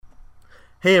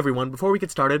Hey everyone, before we get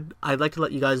started, I'd like to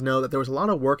let you guys know that there was a lot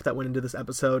of work that went into this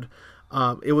episode.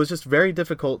 It was just very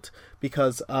difficult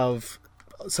because of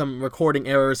some recording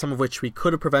errors, some of which we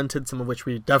could have prevented, some of which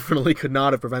we definitely could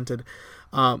not have prevented.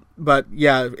 But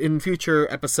yeah, in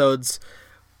future episodes,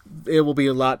 it will be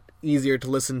a lot easier to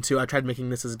listen to. I tried making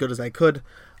this as good as I could,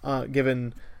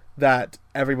 given that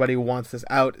everybody wants this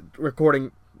out.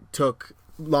 Recording took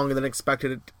longer than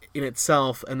expected in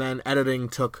itself, and then editing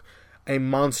took a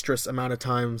monstrous amount of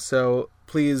time, so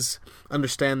please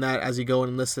understand that as you go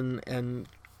and listen and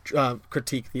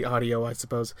critique the audio, I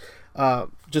suppose.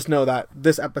 Just know that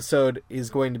this episode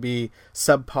is going to be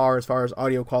subpar as far as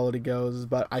audio quality goes,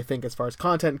 but I think as far as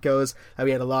content goes, that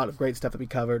we had a lot of great stuff that we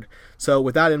covered. So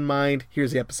with that in mind,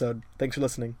 here's the episode. Thanks for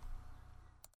listening.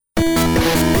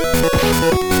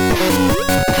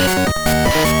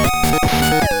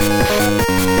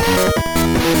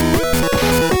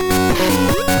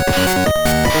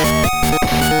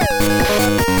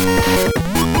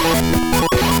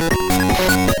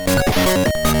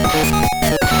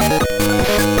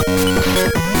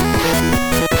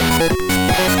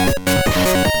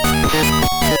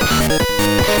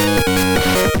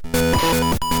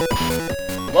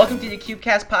 Welcome to the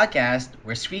Cubecast podcast,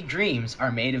 where sweet dreams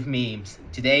are made of memes.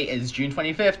 Today is June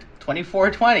 25th,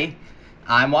 2420.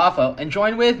 I'm Waffo, and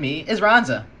joined with me is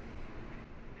Ronza.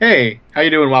 Hey, how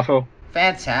you doing, Waffo?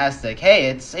 Fantastic. Hey,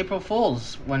 it's April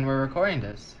Fool's when we're recording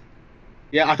this.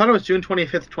 Yeah, I thought it was June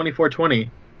 25th, 2420.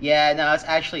 Yeah, no, it's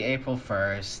actually April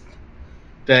 1st.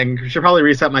 Dang, I should probably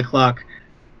reset my clock.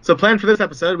 So planned for this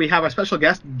episode, we have our special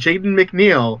guest, Jayden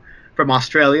McNeill from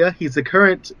Australia. He's the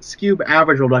current Scube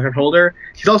average world record holder.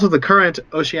 He's also the current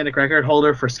oceanic record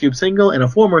holder for Scube single and a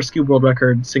former Scube world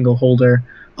record single holder.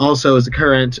 Also is the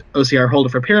current OCR holder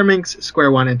for Pyraminx,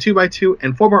 Square 1 and 2x2,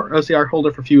 and former OCR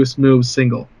holder for Fewest Moves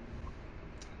single.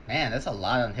 Man, that's a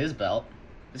lot on his belt.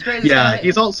 It's great. Yeah,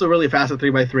 he's also really fast at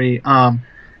 3x3.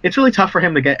 It's really tough for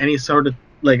him to get any sort of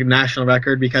national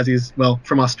record because he's,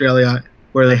 from Australia,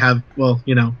 where they have,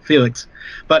 Felix.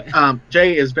 But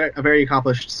Jay is a very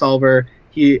accomplished solver.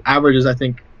 He averages, I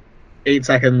think, 8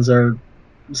 seconds or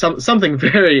something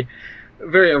very,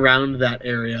 very around that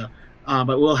area.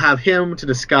 But we'll have him to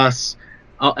discuss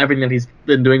everything that he's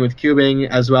been doing with cubing,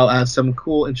 as well as some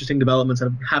cool, interesting developments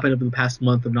that have happened over the past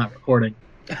month of not recording.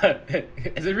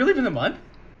 Has it really been a month?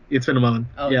 It's been a month.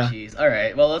 Oh, yeah. Jeez. All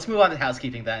right. Well, let's move on to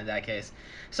housekeeping then in that case.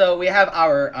 So we have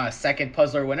our second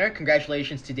puzzler winner.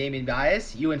 Congratulations to Damien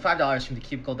Bias. You win $5 from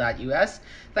thecubicle.us.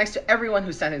 Thanks to everyone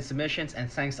who sent in submissions,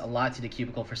 and thanks a lot to the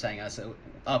Cubicle for setting us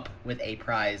up with a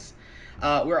prize.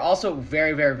 We're also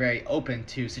very, very, very open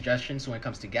to suggestions when it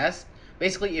comes to guests.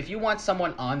 Basically, if you want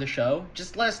someone on the show,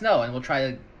 just let us know, and we'll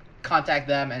try to contact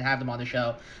them and have them on the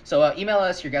show. So email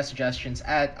us your guest suggestions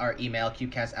at our email,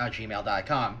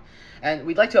 cubecast@gmail.com. And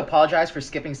we'd like to apologize for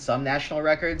skipping some national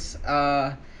records.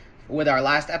 With our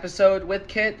last episode with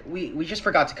Kit, we just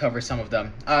forgot to cover some of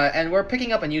them. And we're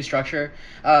picking up a new structure.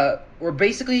 We're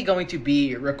basically going to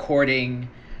be recording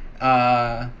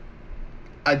the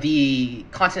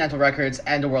continental records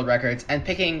and the world records and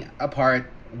picking apart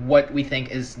what we think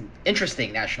is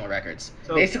interesting national records.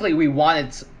 So, basically,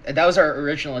 that was our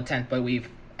original intent, but we've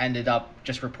ended up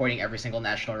just reporting every single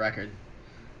national record.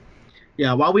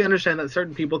 Yeah, while we understand that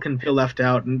certain people can feel left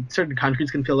out and certain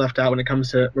countries can feel left out when it comes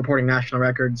to reporting national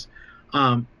records,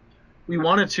 we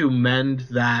wanted to mend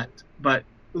that. But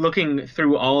looking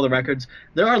through all the records,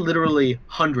 there are literally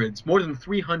hundreds, more than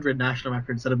 300 national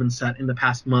records that have been set in the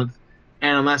past month.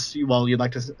 And unless you'd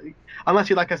like us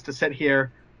to sit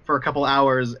here for a couple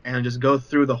hours and just go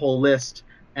through the whole list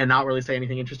and not really say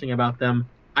anything interesting about them,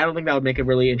 I don't think that would make a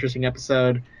really interesting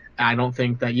episode. I don't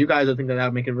think that you guys would think that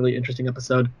would make a really interesting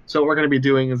episode. So what we're going to be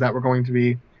doing is that we're going to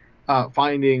be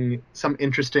finding some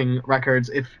interesting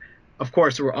records. Of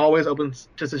course, we're always open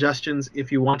to suggestions.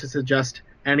 If you want to suggest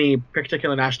any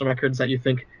particular national records that you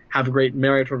think have great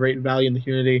merit or great value in the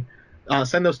community,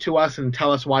 send those to us and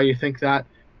tell us why you think that,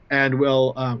 and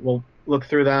we'll look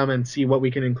through them and see what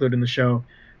we can include in the show.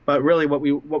 But really, what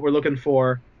we're looking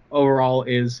for overall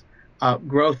is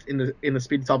growth in the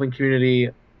speed solving community.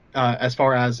 As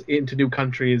far as into new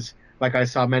countries, like I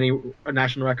saw many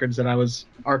national records that I was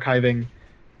archiving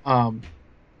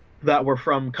that were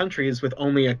from countries with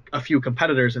only a few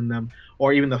competitors in them,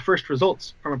 or even the first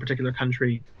results from a particular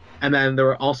country. And then there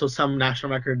were also some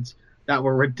national records that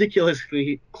were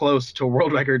ridiculously close to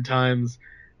world record times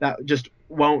that just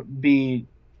won't be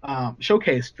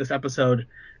showcased this episode,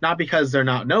 not because they're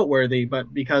not noteworthy,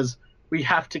 but because we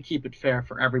have to keep it fair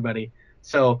for everybody.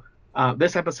 So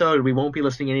this episode, we won't be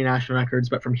listing any national records,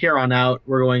 but from here on out,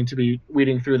 we're going to be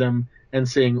weeding through them and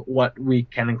seeing what we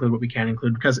can include, what we can't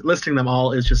include, because listing them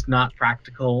all is just not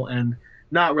practical and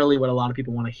not really what a lot of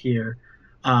people want to hear.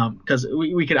 Because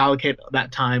we could allocate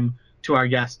that time to our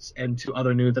guests and to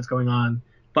other news that's going on.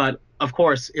 But of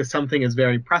course, if something is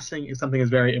very pressing, if something is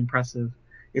very impressive,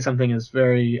 if something is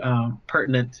very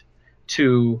pertinent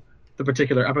to the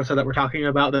particular episode that we're talking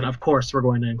about, then of course we're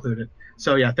going to include it.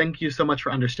 So yeah, thank you so much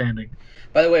for understanding.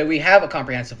 By the way, we have a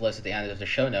comprehensive list at the end of the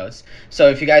show notes. So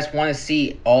if you guys want to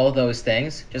see all those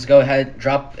things, just go ahead,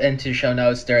 drop into show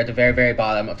notes. They're at the very, very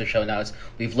bottom of the show notes.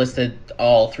 We've listed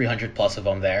all 300 plus of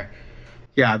them there.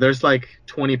 Yeah, there's like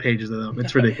 20 pages of them.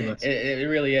 It's ridiculous. It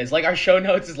really is. Like, our show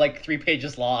notes is like 3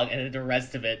 pages long, and the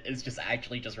rest of it is just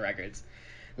actually just records.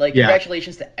 Like,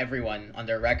 congratulations to everyone on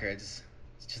their records.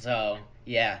 So,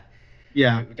 yeah.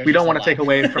 Yeah, we don't want to take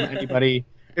away from anybody.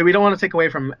 We don't want to take away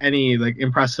from any like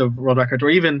impressive world records, or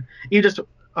even just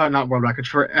not world records,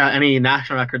 for any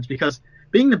national records, because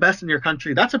being the best in your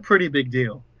country, that's a pretty big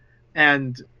deal.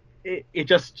 And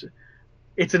it's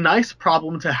a nice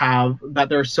problem to have, that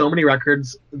there are so many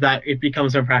records that it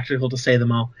becomes impractical to say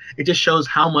them all. It just shows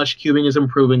how much cubing is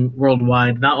improving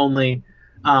worldwide, not only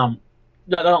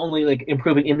like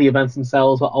improving in the events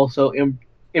themselves, but also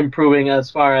improving as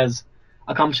far as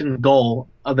accomplishing the goal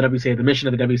of the WCA, the mission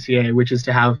of the WCA, which is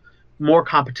to have more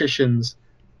competitions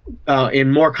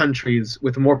in more countries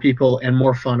with more people and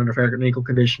more fun under fair and equal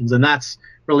conditions. And that's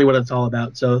really what it's all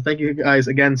about. So thank you guys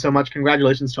again so much.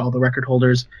 Congratulations to all the record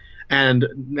holders. And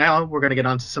now we're going to get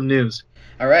on to some news.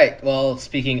 All right. Well,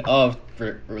 speaking of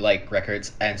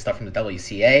records and stuff from the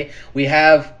WCA, we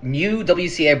have new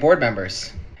WCA board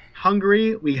members.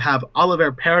 Hungary, we have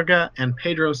Oliver Perga and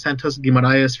Pedro Santos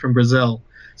Guimarães from Brazil.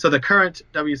 So the current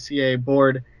WCA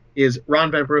board is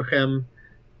Ron van Bruchem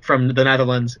from the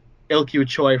Netherlands, Ilkyu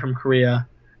Choi from Korea,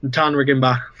 Tan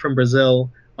Regenbach from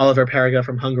Brazil, Oliver Perga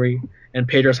from Hungary, and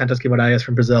Pedro Santos Guimarães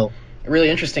from Brazil. A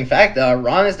really interesting fact,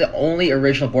 Ron is the only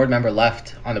original board member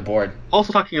left on the board.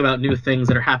 Also talking about new things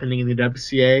that are happening in the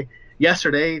WCA,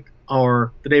 yesterday,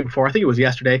 or the day before, I think it was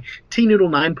yesterday, T-Noodle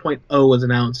 9.0 was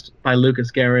announced by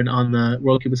Lucas Guerin on the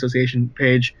World Cube Association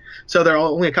page. So there are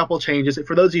only a couple changes.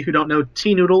 For those of you who don't know,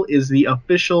 T-Noodle is the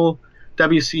official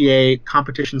WCA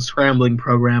competition scrambling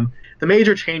program. The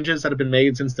major changes that have been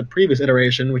made since the previous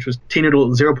iteration, which was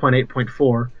T-Noodle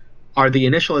 0.8.4, are the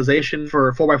initialization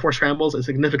for 4x4 scrambles is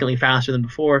significantly faster than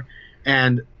before,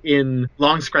 and in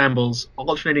long scrambles,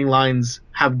 alternating lines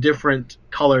have different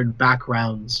colored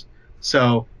backgrounds.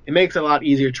 So it makes it a lot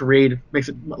easier to read, makes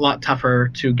it a lot tougher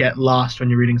to get lost when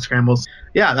you're reading scrambles.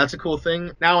 Yeah, that's a cool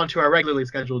thing. Now on to our regularly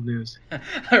scheduled news.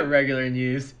 Regular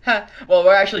news. Well,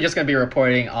 we're actually just going to be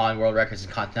reporting on world records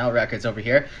and continental records over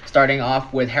here, starting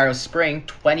off with Harrow Spring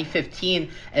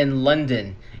 2015 in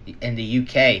London in the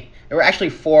UK. There were actually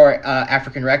 4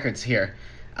 African records here.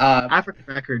 African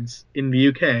records in the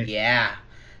UK. Yeah.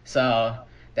 So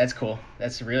that's cool.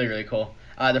 That's really, really cool.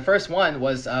 The first one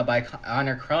was by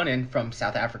Honor Cronin from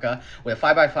South Africa with a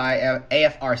 5x5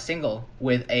 AFR single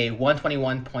with a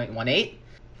 121.18,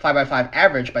 5x5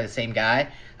 average by the same guy,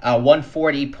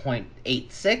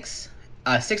 140.86,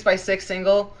 a 6x6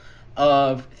 single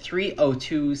of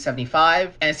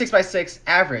 302.75, and a 6x6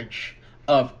 average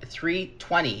of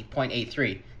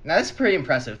 320.83. Now that's pretty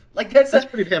impressive. Like that's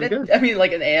pretty damn good. I mean,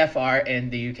 like an AFR in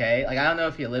the UK. Like I don't know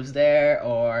if he lives there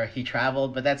or he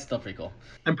traveled, but that's still pretty cool.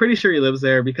 I'm pretty sure he lives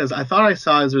there because I thought I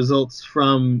saw his results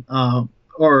from,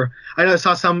 or I know I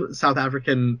saw some South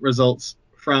African results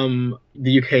from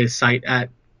the UK site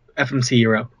at FMC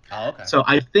Europe. Oh, okay. So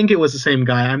I think it was the same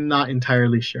guy. I'm not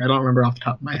entirely sure. I don't remember off the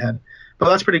top of my head. But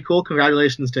that's pretty cool.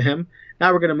 Congratulations to him.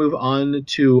 Now we're going to move on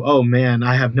to, oh man,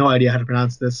 I have no idea how to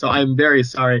pronounce this, so I'm very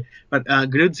sorry. But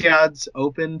Grudziad's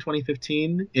Open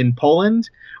 2015 in Poland,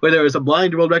 where there was a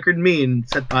blind world record mean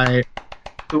set by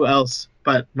who else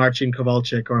but Marcin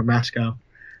Kowalczyk or Moscow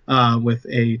with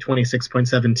a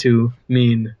 26.72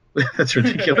 mean. That's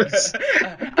ridiculous.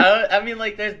 I mean,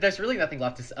 like, there's really nothing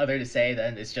left other to say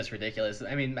than it's just ridiculous.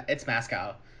 I mean, it's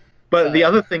Moscow. But the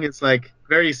other thing is, like,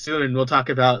 very soon we'll talk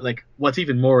about, like, what's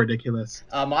even more ridiculous.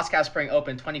 Moscow Spring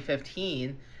Open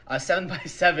 2015, a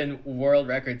 7x7 world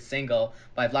record single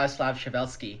by Vladislav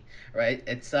Shevelsky, right?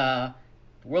 It's a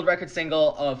world record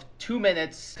single of 2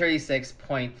 minutes,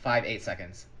 36.58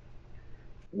 seconds.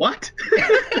 What?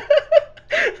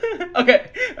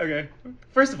 Okay.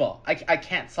 First of all, I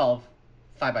can't solve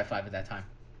 5x5 at that time.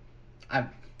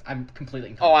 I'm completely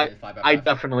incompetent at 5x5. I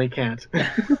definitely can't.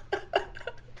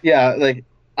 Yeah, like,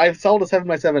 I've solved a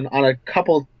 7x7 on a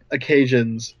couple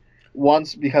occasions.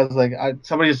 Once because, like,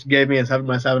 somebody just gave me a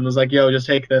 7x7 and was like, yo, just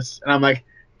take this. And I'm like,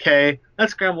 okay,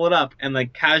 let's scramble it up, and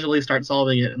like casually start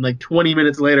solving it. And like 20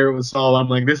 minutes later, it was solved. I'm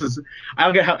like, I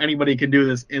don't get how anybody can do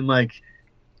this in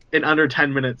under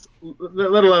 10 minutes,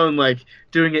 let alone like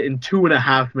doing it in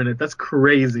 2.5 minutes. That's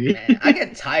crazy. Man, I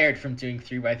get tired from doing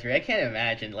 3x3. I can't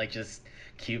imagine like just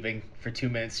cubing for 2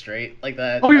 minutes straight like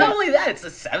that. Oh, yeah. Not only that, it's a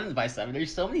 7x7.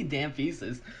 There's so many damn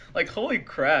pieces. Like holy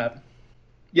crap.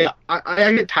 Yeah,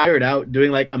 I get tired out doing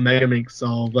like a Mega Mix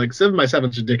solve. Like 7x7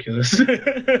 is ridiculous.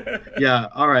 Yeah,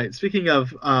 all right. Speaking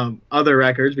of other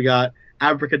records, we got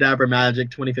Abracadabra Magic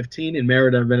 2015 in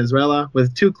Merida, Venezuela,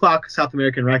 with 2 clock South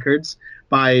American records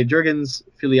by Jurgens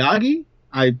Filiagi.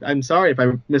 I'm sorry if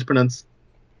I mispronounced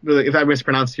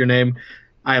your name.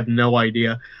 I have no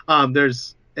idea.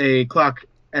 There's a clock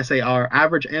SAR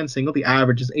average and single. The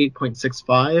average is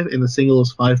 8.65 and the single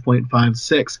is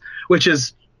 5.56, which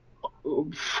is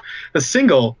the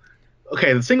single.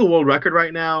 Okay, the single world record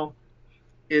right now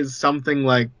is something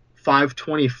like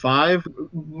 525.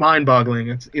 Mind-boggling.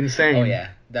 It's insane. Oh yeah,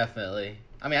 definitely.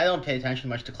 I mean, I don't pay attention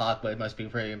much to clock, but it must be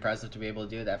pretty impressive to be able to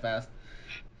do it that fast.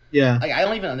 Yeah. Like I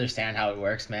don't even understand how it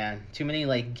works, man. Too many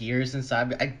like gears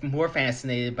inside. I'm more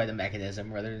fascinated by the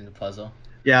mechanism rather than the puzzle.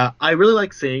 Yeah, I really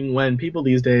like seeing when people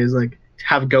these days like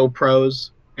have GoPros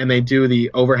and they do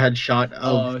the overhead shot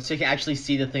of So you can actually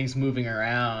see the things moving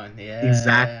around. Yeah.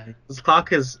 exactly. This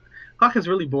clock is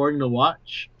really boring to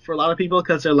watch for a lot of people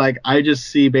because they're like, I just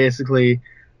see basically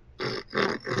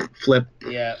flip,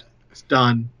 Yeah. it's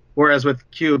done. Whereas with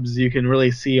cubes, you can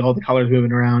really see all the colors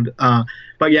moving around.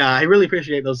 But yeah, I really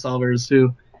appreciate those solvers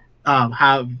who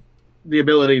have the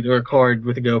ability to record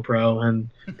with a GoPro and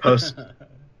post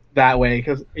that way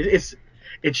because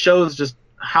it shows just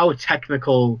how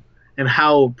technical and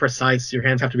how precise your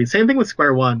hands have to be. Same thing with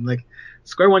Square One. Like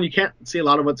Square One, you can't see a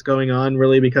lot of what's going on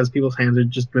really because people's hands are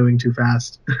just moving too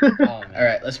fast. All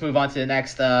right, let's move on to the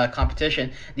next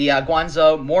competition. The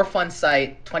Guangzhou More Fun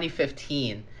Site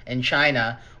 2015 in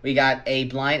China. We got a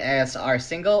blind ASR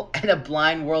single and a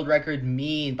blind world record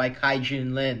mean by Kai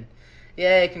Jun Lin.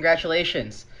 Yay,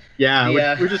 congratulations.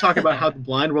 Yeah, we're just talking about how the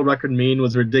blind world record mean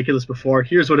was ridiculous before.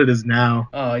 Here's what it is now.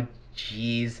 Oh,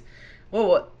 jeez.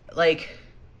 Well, like,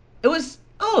 it was...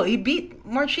 Oh, he beat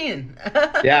Marcin.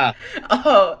 Yeah.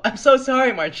 Oh, I'm so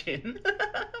sorry, Marcin.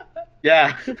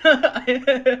 Yeah. So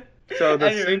the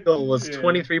Anyway, single was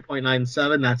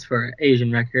 23.97. That's for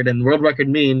Asian record. And world record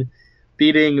mean,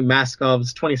 beating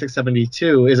Maskov's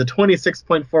 2672, is a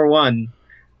 26.41.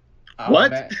 Oh,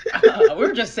 What? Man. We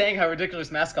were just saying how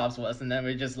ridiculous Maskov's was, and then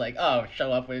we just like,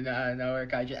 show up with nowhere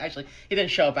Kaiju. Actually, he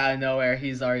didn't show up out of nowhere.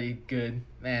 He's already good.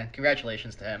 Man,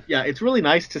 congratulations to him. Yeah, it's really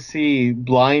nice to see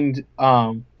blind.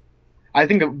 I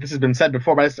think that this has been said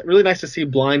before, but it's really nice to see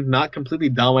blind not completely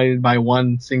dominated by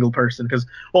one single person. Because,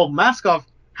 well, Maskov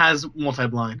has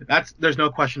multi-blind. There's no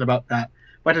question about that.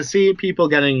 But to see people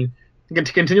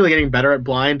continually getting better at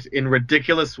blind in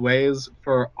ridiculous ways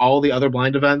for all the other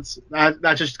blind events,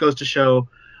 that just goes to show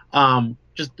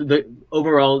just the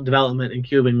overall development in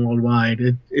cubing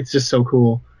worldwide. It's just so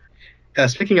cool.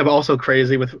 Speaking of also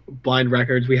crazy with blind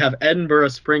records, we have Edinburgh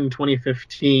Spring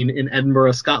 2015 in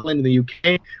Edinburgh, Scotland, in the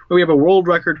UK, where we have a world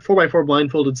record 4x4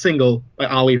 blindfolded single by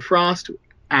Ollie Frost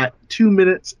at 2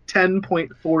 minutes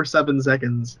 10.47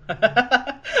 seconds.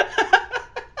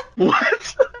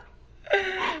 What?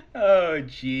 Oh,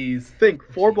 jeez. Think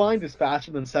 4 blind is faster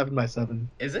than 7x7.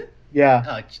 Is it? Yeah.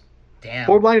 Oh, damn.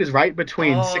 4 blind is right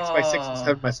between 6x6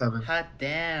 and 7x7. Hot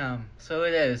damn. So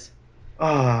it is.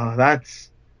 Oh, that's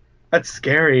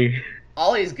scary.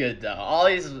 Ollie's good though.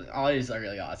 Ollie's are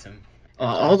really awesome.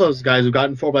 All those guys who've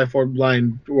gotten 4x4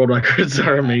 blind world records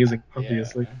are amazing,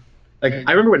 obviously. Yeah. Like,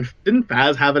 I remember didn't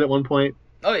Faz have it at one point?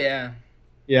 Oh, yeah.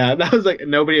 Yeah, that was like,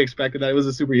 nobody expected that. It was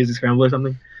a super easy scramble or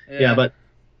something. Yeah, but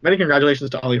many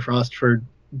congratulations to Ollie Frost for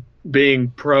being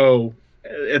pro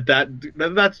at that.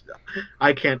 That's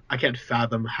I can't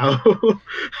fathom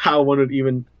how one would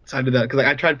even decide to that. Because like,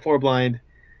 I tried 4 blind.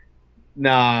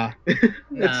 Nah,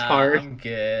 it's hard. I'm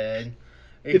good.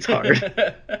 It's hard.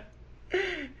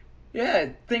 Yeah,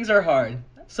 things are hard.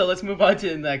 So let's move on to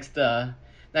the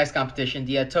next competition,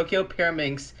 the Tokyo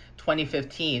Pyraminx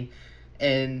 2015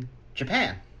 in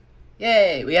Japan.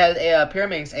 Yay! We had a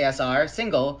Pyraminx ASR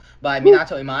single by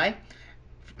Minato Imai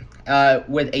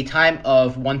with a time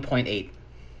of 1.8.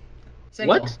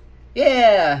 Single. What?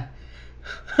 Yeah!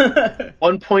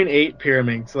 1.8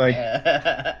 Pyraminx, like...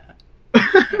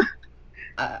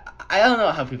 I don't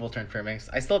know how people turn Pyraminx.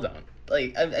 I still don't.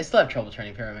 Like, I still have trouble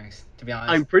turning Pyraminx, to be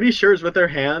honest. I'm pretty sure it's with their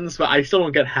hands, but I still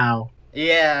don't get how.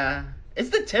 Yeah. It's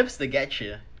the tips that get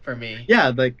you, for me.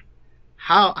 Yeah, like,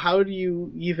 how do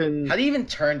you even... How do you even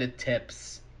turn the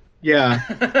tips? Yeah,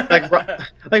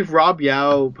 like Rob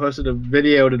Yao posted a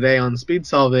video today on speed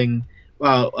solving.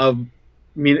 Of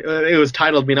it was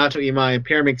titled Minato Imai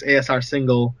Pyramix ASR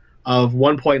single of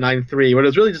 1.93, but it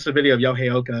was really just a video of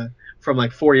Yohei Oka from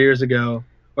like 4 years ago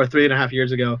or 3.5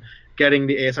 years ago getting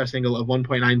the ASR single of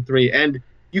 1.93, and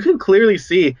you can clearly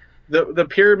see the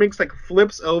Pyramix like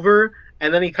flips over,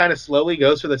 and then he kind of slowly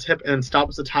goes for the tip and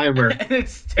stops the timer And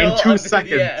it's in still 2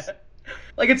 seconds. Yeah.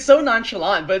 Like, it's so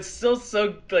nonchalant, but it's still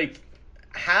so, like,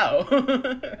 how?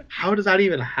 How does that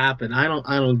even happen? I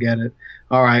don't get it.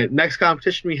 All right, next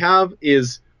competition we have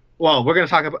is, well, we're going to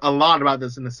talk a lot about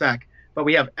this in a sec, but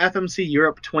we have FMC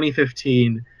Europe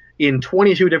 2015 in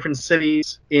 22 different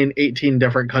cities in 18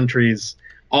 different countries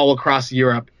all across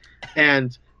Europe.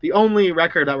 And the only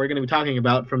record that we're going to be talking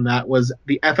about from that was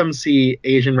the FMC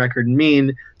Asian record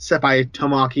mean set by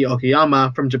Tomoaki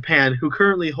Okayama from Japan, who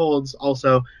currently holds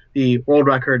also the world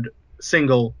record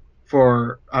single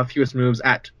for fewest moves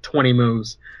at 20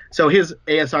 moves. So his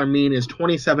ASR mean is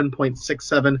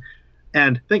 27.67,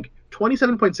 and think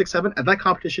 27.67 at that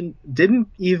competition didn't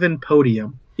even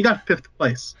podium. He got 5th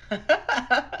place.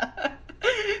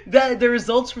 The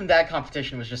results from that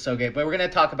competition was just so great, but we're going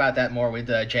to talk about that more with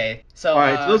Jay. So, all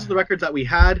right, so those are the records that we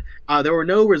had. There were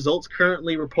no results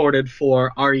currently reported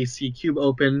for REC Cube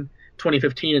Open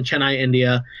 2015 in Chennai,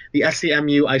 India, the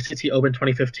SCMU ICT Open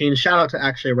 2015. Shout out to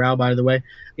Akshay Rao, by the way,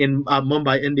 in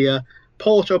Mumbai, India.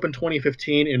 Polish Open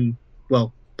 2015 in,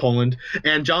 well, Poland,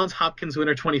 and Johns Hopkins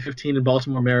Winter 2015 in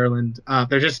Baltimore, Maryland.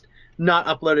 They're just not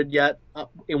uploaded yet.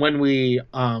 When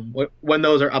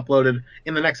those are uploaded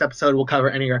in the next episode, we'll cover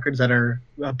any records that are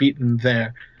beaten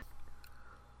there.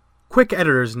 Quick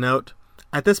editor's note.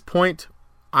 At this point,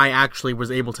 I actually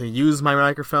was able to use my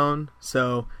microphone,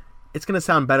 so it's going to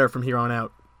sound better from here on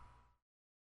out.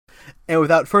 And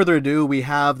without further ado, we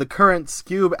have the current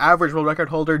Scube average world record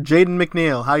holder, Jayden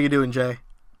McNeill. How you doing, Jay?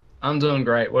 I'm doing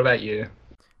great. What about you?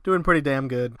 Doing pretty damn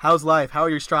good. How's life? How are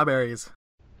your strawberries?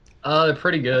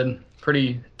 Pretty good.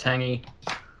 Pretty tangy.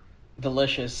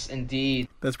 Delicious, indeed.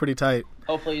 That's pretty tight.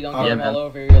 Hopefully you don't get them all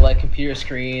over your computer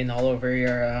screen, all over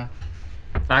your...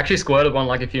 I actually squirted one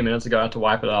a few minutes ago. I had to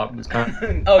wipe it up. It was kind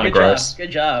of good gross. job.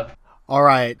 Good job. All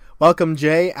right. Welcome,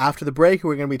 Jay. After the break,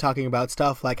 we're going to be talking about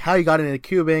stuff like how you got into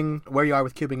cubing, where you are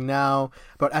with cubing now,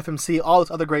 about FMC, all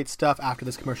this other great stuff after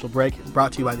this commercial break. It's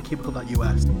brought to you by the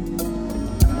Cubicle.us.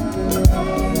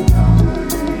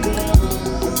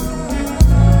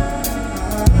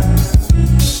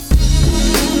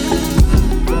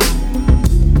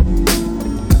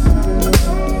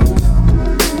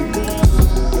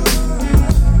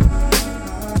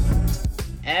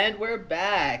 And we're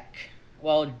back.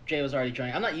 Well, Jay was already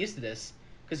joining. I'm not used to this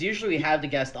because usually we have the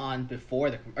guest on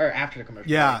before or after the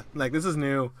commercial. Yeah, like this is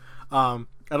new. I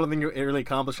don't think it really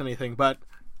accomplished anything, but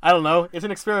I don't know. It's an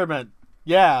experiment.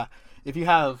 Yeah. If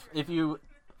you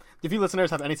listeners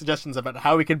have any suggestions about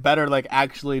how we could better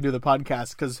actually do the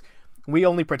podcast, because we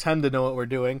only pretend to know what we're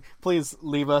doing, please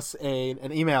leave us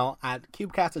an email at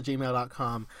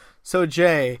cubecast@gmail.com. So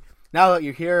Jay, now that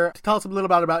you're here, tell us a little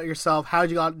bit about yourself. How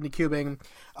did you got into cubing?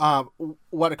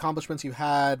 What accomplishments you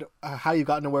had, how you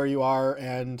gotten to where you are,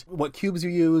 and what cubes you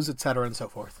use, etc., and so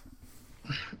forth.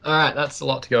 All right, that's a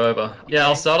lot to go over. Yeah,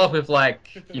 I'll start off with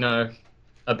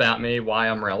about me, why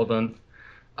I'm relevant.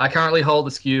 I currently hold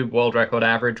the Cube world record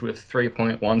average with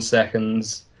 3.1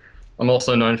 seconds. I'm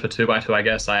also known for 2x2, I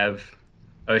guess. I have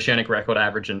Oceanic record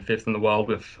average and 5th in the world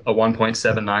with a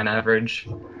 1.79 average.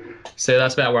 So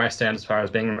that's about where I stand as far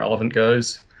as being relevant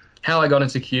goes. How I got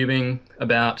into cubing,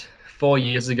 about 4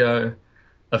 years ago,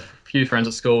 a few friends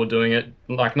at school were doing it,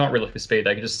 not really for speed,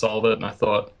 they could just solve it, and I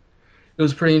thought it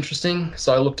was pretty interesting.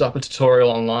 So I looked up a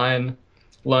tutorial online,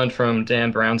 learned from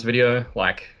Dan Brown's video,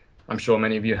 I'm sure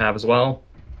many of you have as well.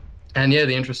 And yeah,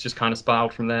 the interest just kind of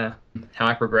spiraled from there. How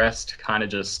I progressed, kind of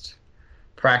just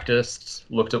practiced,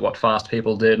 looked at what fast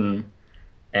people did, and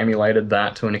emulated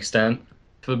that to an extent.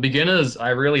 For beginners, I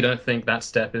really don't think that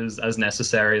step is as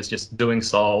necessary as just doing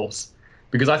solves.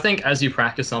 Because I think as you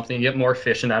practice something, you get more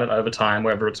efficient at it over time,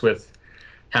 whether it's with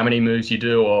how many moves you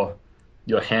do or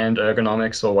your hand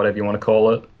ergonomics or whatever you want to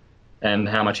call it, and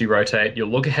how much you rotate. Your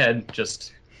look ahead,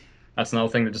 that's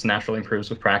another thing that just naturally improves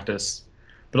with practice.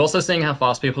 But also seeing how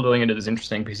fast people are doing it is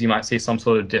interesting because you might see some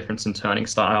sort of difference in turning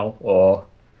style or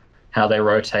how they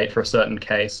rotate for a certain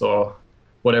case or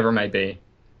whatever it may be.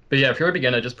 But yeah, if you're a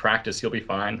beginner, just practice, you'll be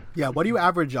fine. Yeah, what do you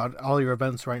average on all your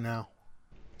events right now?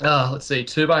 Let's see,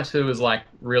 2x2 is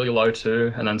really low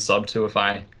 2, and then sub 2 if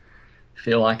I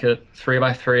feel like it.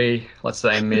 3x3, let's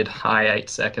say mid-high 8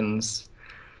 seconds.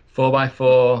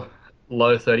 4x4,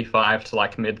 low 35 to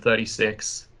mid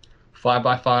 36.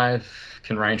 5x5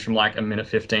 can range from like a minute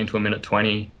 15 to a minute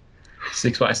 20.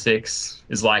 6x6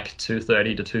 is like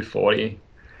 230 to 240.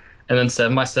 And then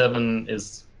 7x7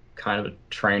 is kind of a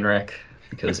train wreck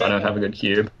because I don't have a good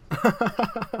cube.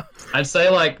 I'd say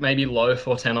like maybe low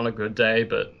 410 on a good day,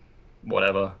 but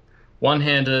whatever.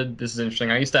 One-handed, this is interesting.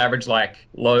 I used to average like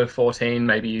low 14,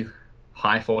 maybe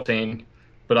high 14,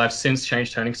 but I've since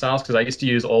changed turning styles because I used to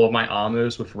use all of my arm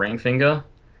moves with ring finger.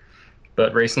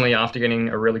 But recently, after getting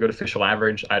a really good official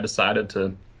average, I decided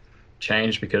to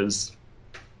change because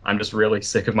I'm just really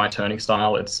sick of my turning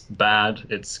style. It's bad,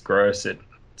 it's gross,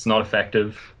 it's not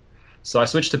effective. So I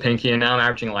switched to pinky, and now I'm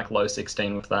averaging like low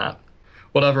 16 with that.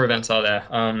 What other events are there?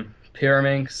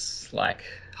 Pyraminx, like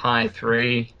high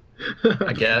 3,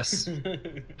 I guess.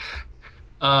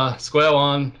 Square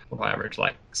one, what I average,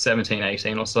 like 17,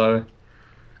 18 or so.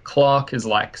 Clock is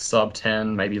like sub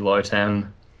 10, maybe low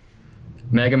 10.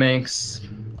 Megaminx,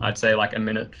 I'd say like a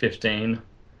minute 15.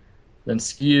 Then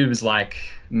Scube is like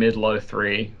mid-low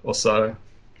 3 or so.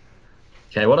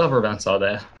 Okay, what other events are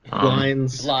there?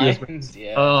 Blinds.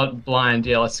 Yeah. Blind,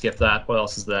 yeah, let's skip that. What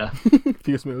else is there?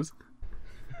 Fewest moves.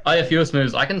 Oh yeah, fewest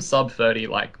moves. I can sub 30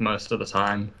 like most of the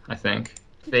time, I think.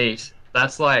 Feet,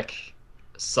 that's like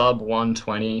sub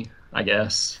 120, I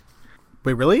guess.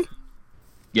 Wait, really?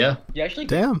 Yeah. You actually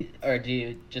Damn. Or do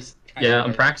you just Yeah,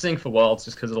 I'm practicing for Worlds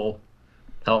just because it'll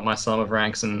help my sum of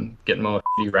ranks and get more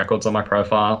records on my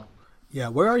profile. Yeah,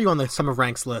 where are you on the sum of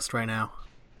ranks list right now?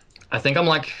 I think I'm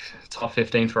like top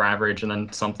 15 for average and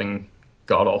then something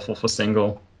god-awful for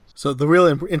single. So the real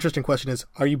interesting question is,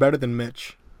 are you better than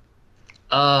Mitch?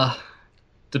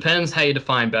 Depends how you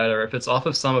define better. If it's off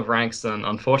of sum of ranks, then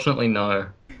unfortunately no.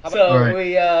 So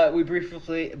Right. we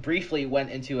briefly went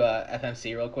into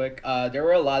FMC real quick. There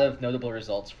were a lot of notable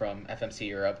results from FMC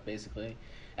Europe, basically.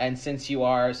 And since you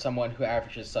are someone who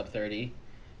averages sub 30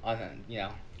 on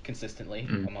consistently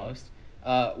almost,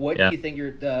 what do you think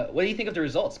what do you think of the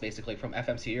results basically from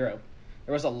FMC Europe?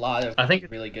 There was a lot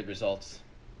of really good results.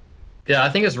 Yeah, I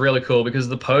think it's really cool because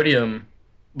the podium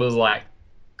was like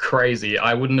crazy.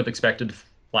 I wouldn't have expected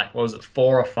like, what was it,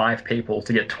 4 or 5 people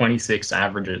to get 26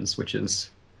 averages, which is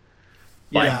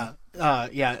like...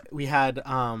 Yeah, we had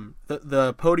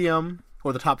the podium,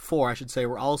 or the top 4 I should say,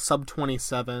 were all sub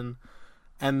 27.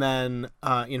 And then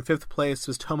in 5th place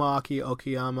was Tomoaki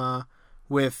Okayama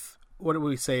with, what did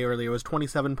we say earlier? It was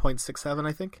 27.67,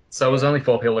 I think. So it was only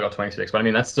 4 people that got 26, but I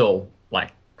mean, that's still,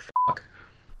 like, fuck.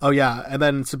 Oh, yeah. And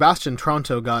then Sebastian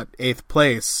Tronto got 8th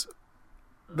place,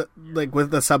 like,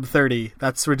 with the sub 30.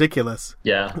 That's ridiculous.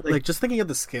 Yeah. Like, just thinking of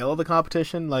the scale of the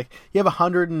competition, like, you have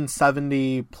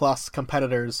 170 plus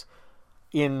competitors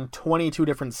in 22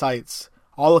 different sites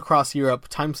all across Europe,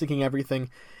 time syncing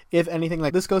everything. If anything,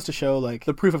 like, this goes to show, like,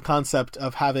 the proof of concept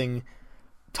of having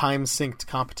time-synced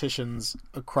competitions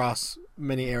across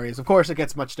many areas. Of course, it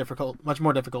gets much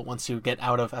more difficult once you get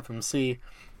out of FMC.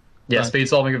 Yeah,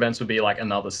 speed-solving events would be, like,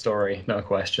 another story, no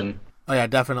question. Oh, yeah,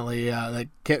 definitely. Yeah, like,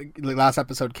 last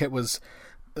episode, Kit was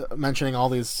mentioning all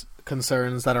these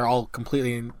concerns that are all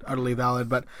completely and utterly valid,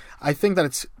 but I think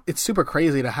that it's super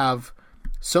crazy to have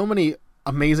so many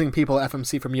amazing people at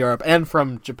FMC from Europe and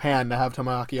from Japan to have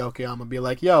Tomoaki Okayama be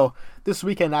like, yo, this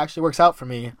weekend actually works out for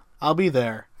me. I'll be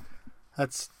there.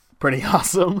 That's pretty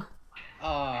awesome.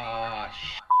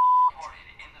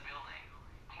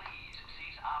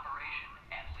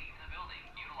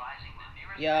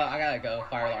 Yeah, I gotta go.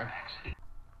 Fire alarm.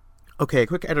 Okay,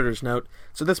 quick editor's note.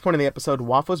 So at this point in the episode,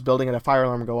 Wafo's building and a fire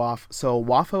alarm go off, so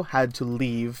Wafo had to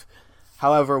leave.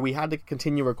 However, we had to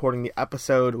continue recording the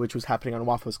episode, which was happening on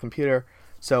Wafo's computer.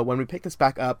 So when we pick this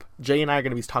back up, Jay and I are going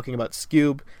to be talking about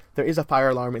Scube. There is a fire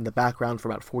alarm in the background for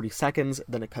about 40 seconds,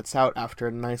 then it cuts out after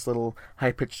a nice little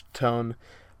high-pitched tone.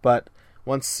 But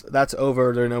once that's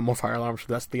over, there are no more fire alarms for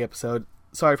the rest of the episode.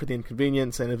 Sorry for the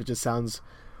inconvenience, and if it just sounds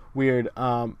weird,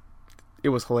 it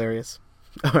was hilarious.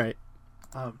 Alright.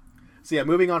 So yeah,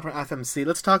 moving on from FMC,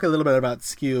 let's talk a little bit about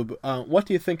Scube. What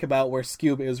do you think about where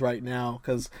Scube is right now?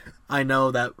 Because I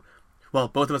know that, well,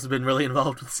 both of us have been really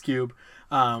involved with Scube,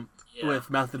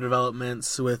 with method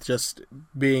developments, with just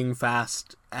being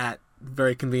fast at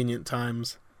very convenient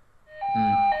times.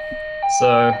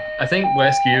 So I think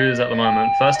where Scube is at the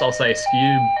moment, first I'll say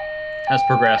Scube has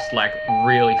progressed like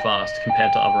really fast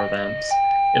compared to other events.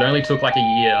 It only took like a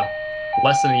year,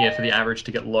 less than a year, for the average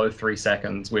to get low 3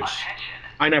 seconds, which...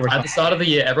 I never saw. At the start of the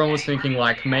year, everyone was thinking,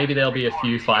 like, maybe there'll be a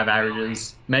few 5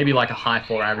 averages, maybe like a high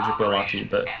 4 average if we're lucky,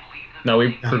 but no,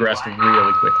 we progressed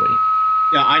really quickly.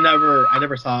 Yeah, I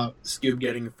never saw Scube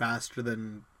getting faster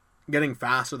than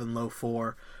low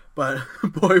 4, but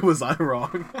boy was I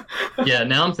wrong. Yeah,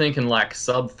 now I'm thinking, like,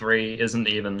 sub 3 isn't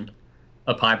even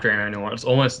a pipe dream anymore. It's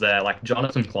almost there. Like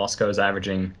Jonathan Klosko's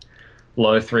averaging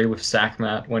low 3 with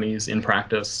Sackmat when he's in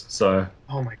practice, so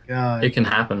Oh my god. it can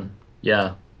happen.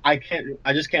 Yeah. I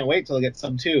just can't wait till I get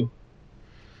sub 2.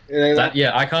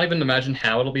 I can't even imagine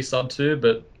how it'll be sub 2,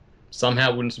 but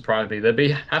somehow it wouldn't surprise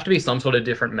me. Have to be some sort of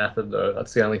different method though.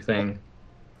 That's the only thing.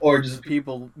 Or just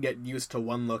people get used to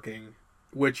one looking,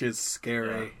 which is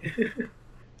scary.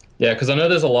 Yeah, because I know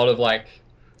there's a lot of like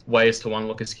ways to one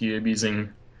look a cube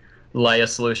using layer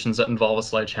solutions that involve a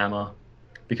sledgehammer.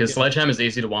 Because sledgehammer is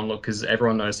easy to one look because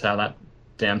everyone knows how that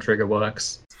damn trigger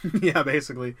works. Yeah,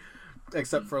 basically.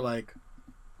 Except for like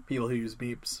people who use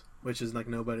beeps, which is like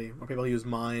nobody. Or people who use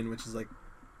mine, which is like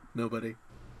nobody.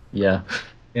 Yeah.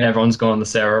 Everyone's gone the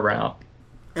Sarah route.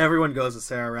 Everyone goes the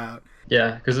Sarah route.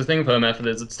 Yeah, because the thing with her method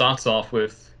is it starts off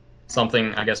with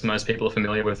something I guess most people are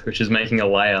familiar with, which is making a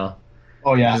layer.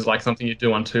 Oh yeah. Which is like something you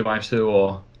do on 2x2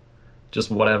 or just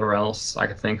whatever else I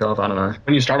could think of. I don't know.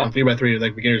 When you start on 3x3,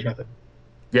 like beginner's method.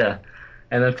 Yeah.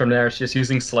 And then from there, it's just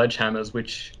using sledgehammers,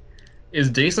 which is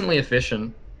decently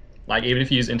efficient. Like, even if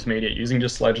you use intermediate, using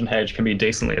just sledge and hedge can be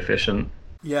decently efficient.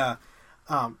 Yeah.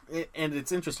 And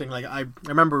it's interesting. Like, I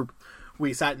remember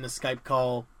we sat in a Skype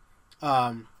call.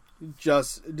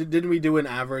 Didn't we do an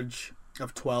average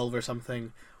of 12 or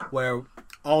something, where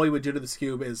all we would do to the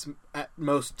cube is at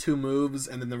most 2 moves,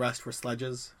 and then the rest were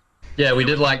sledges? Yeah, we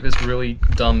did like this really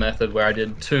dumb method where I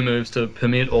did 2 moves to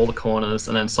permit all the corners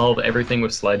and then solve everything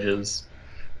with sledges.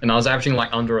 And I was averaging like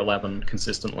under 11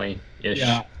 consistently-ish.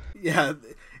 Yeah,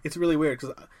 it's really weird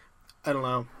because, I don't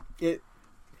know.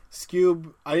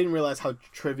 Scube, I didn't realize how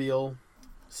trivial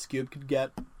Scube could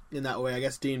get in that way. I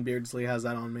guess Dean Beardsley has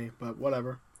that on me, but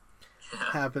whatever.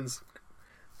 Happens.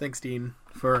 Thanks, Dean,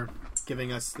 for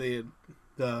giving us the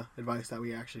advice that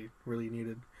we actually really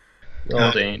needed.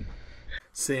 Oh, Dean.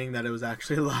 Seeing that it was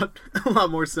actually a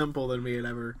lot more simple than we'd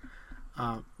ever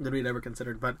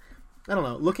considered. But I don't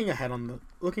know. Looking ahead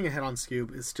on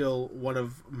Scube is still one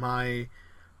of my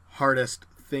hardest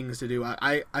things to do.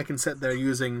 I can sit there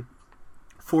using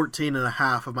 14 and a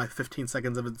half of my 15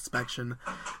 seconds of inspection,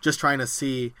 just trying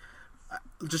to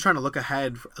look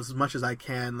ahead as much as I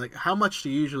can. Like, how much do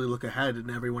you usually look ahead in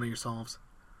every one of your solves?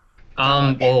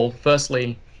 Well,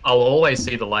 firstly, I'll always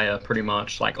see the layer, pretty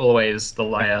much. Like, always the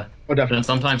layer. Oh, definitely. And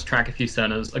sometimes track a few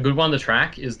centers. A good one to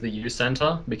track is the U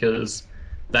center, because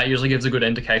that usually gives a good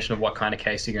indication of what kind of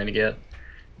case you're going to get.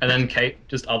 And then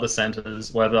just other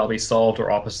centers, whether they'll be solved or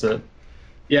opposite.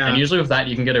 Yeah. And usually with that,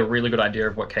 you can get a really good idea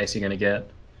of what case you're going to get.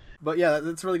 But yeah,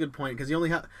 that's a really good point, because you only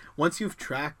have, once you've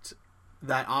tracked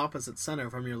that opposite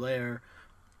center from your layer,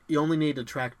 you only need to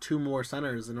track 2 more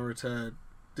centers in order to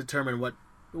determine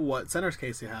what center's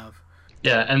case you have.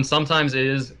 Yeah, and sometimes it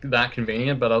is that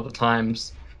convenient, but other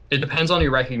times it depends on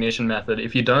your recognition method.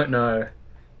 If you don't know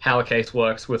how a case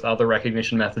works with other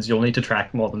recognition methods, you'll need to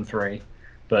track more than 3.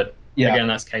 But again,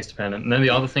 that's case dependent. And then the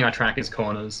other thing I track is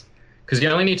corners, because you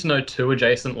only need to know 2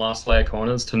 adjacent last layer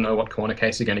corners to know what corner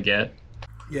case you're going to get.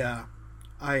 Yeah,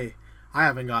 I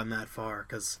haven't gotten that far,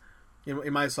 because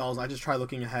in my solves, I just try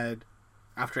looking ahead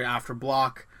after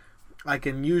block. I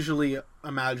can usually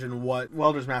imagine what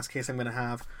welder's mask case I'm going to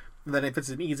have. And then if it's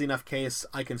an easy enough case,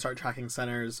 I can start tracking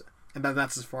centers. And then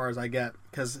that's as far as I get,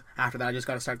 because after that, I just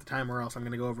got to start the timer, or else I'm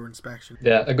going to go over inspection.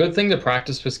 Yeah, a good thing to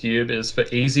practice for Scube is for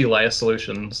easy layer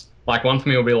solutions. Like, one for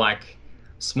me will be like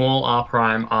small R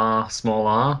prime, R, small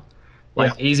r.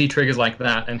 Like, easy triggers like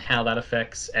that and how that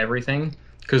affects everything.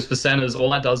 Because for centers, all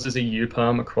that does is a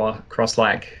U-perm across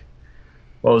like,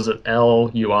 what was it,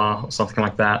 L, U, R, or something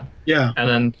like that. Yeah. And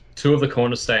then 2 of the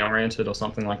corners stay oriented or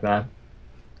something like that.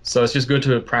 So it's just good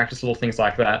to practice little things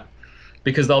like that,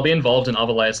 because they'll be involved in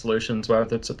other layer solutions,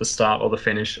 whether it's at the start or the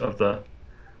finish of the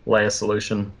layer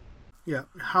solution. Yeah.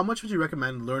 How much would you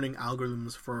recommend learning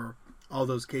algorithms for all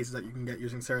those cases that you can get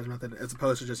using Sarah's method, as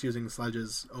opposed to just using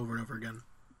sledges over and over again?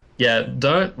 Yeah,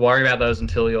 don't worry about those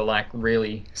until you're like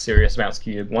really serious about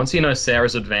Scube. Once you know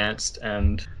Sarah's Advanced,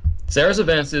 and Sarah's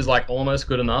Advanced is like almost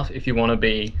good enough if you want to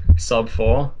be sub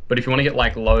 4, but if you want to get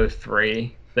like low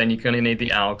 3, then you're going to need the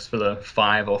algs for the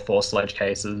 5 or 4 sledge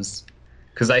cases,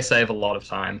 because they save a lot of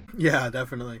time. Yeah,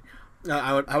 definitely.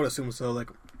 I would assume so. Like,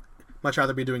 much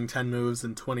rather be doing 10 moves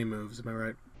than 20 moves. Am I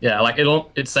right? Yeah, like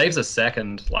it saves a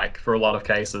second, like for a lot of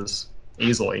cases,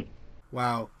 easily.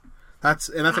 Wow, that's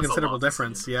a considerable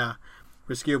difference. Yeah,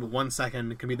 for Scube, 1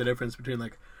 second can be the difference between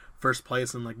like first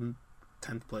place and like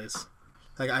 10th place.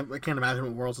 Like, I can't imagine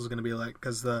what Worlds is going to be like,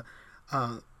 because the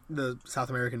South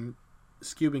American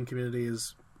Scubing community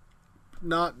is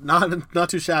not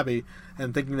too shabby,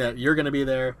 and thinking that you're going to be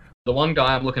there. The one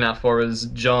guy I'm looking out for is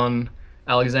John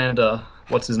Alexander.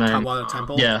 What's his name? Tabata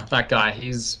Temple. Yeah, that guy.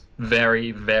 He's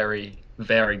very, very,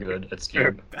 very good at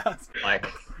Scube. Like,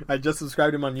 I just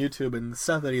subscribed him on YouTube, and the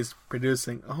stuff that he's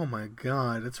producing, oh my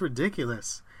god, it's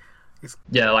ridiculous.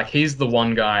 Yeah, like, he's the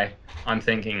one guy I'm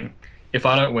thinking, if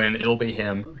I don't win, it'll be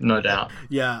him, no doubt.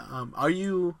 Yeah, are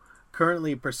you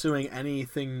currently pursuing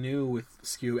anything new with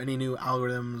Scube? Any new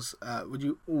algorithms?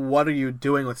 What are you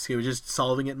doing with Scube? Just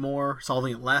solving it more,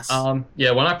 solving it less?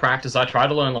 Yeah, when I practice, I try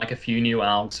to learn like a few new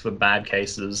algs for bad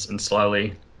cases and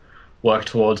slowly work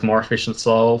towards more efficient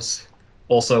solves.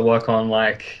 Also work on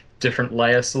like different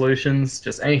layer solutions,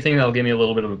 just anything that'll give me a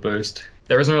little bit of a boost.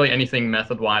 There isn't really anything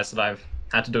method-wise that I've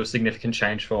had to do a significant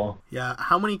change for. Yeah,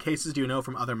 how many cases do you know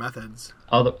from other methods?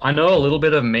 I know a little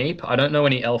bit of MEEP. I don't know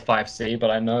any L5C, but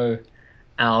I know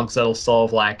algs that'll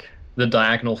solve like the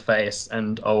diagonal face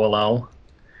and OLL,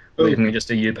 leaving me just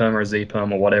a U-perm or a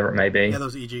Z-perm or whatever it may be. Yeah,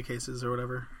 those EG cases or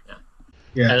whatever.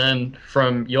 Yeah. And then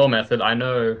from your method, I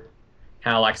know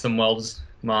how like some Wells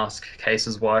mask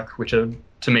cases work, which are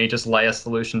to me just layer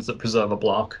solutions that preserve a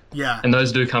block. Yeah. And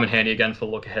those do come in handy again for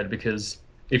look ahead, because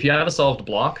if you have a solved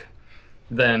block,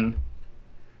 then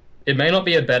it may not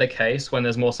be a better case when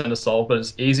there's more center solve, but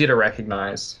it's easier to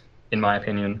recognize, in my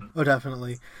opinion. Oh,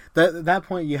 definitely. At that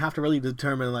point, you have to really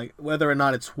determine like whether or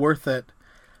not it's worth it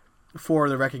for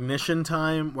the recognition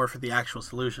time or for the actual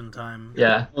solution time.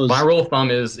 Yeah. My rule of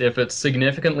thumb is if it's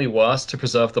significantly worse to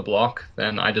preserve the block,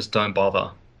 then I just don't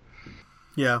bother.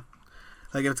 Yeah.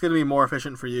 Like, if it's going to be more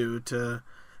efficient for you to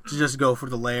just go for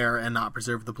the layer and not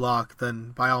preserve the block,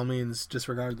 then by all means,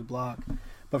 disregard the block.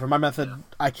 But for my method,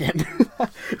 I can't do that.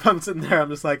 If I'm sitting there, I'm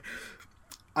just like,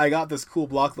 I got this cool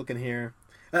block looking here.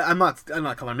 I'm not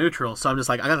color neutral, so I'm just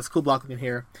like, I got this cool block looking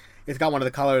here. It's got one of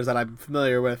the colors that I'm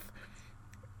familiar with.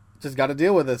 Just got to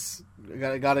deal with this.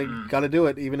 Got to do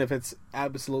it, even if it's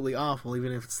absolutely awful,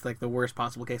 even if it's like the worst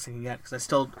possible case I can get. Because I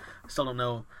still don't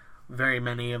know very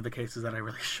many of the cases that I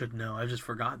really should know. I've just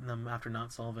forgotten them after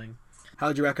not solving. How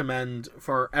would you recommend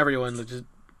for everyone to just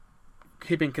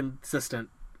keeping consistent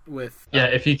with? Yeah,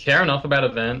 if you care enough about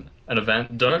an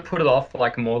event, don't put it off for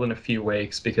like more than a few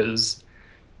weeks, because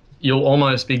you'll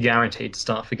almost be guaranteed to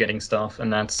start forgetting stuff.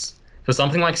 And that's for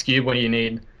something like Scube, where you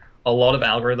need a lot of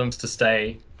algorithms to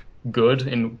stay good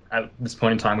at this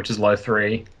point in time, which is low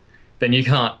 3, then you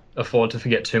can't afford to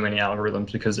forget too many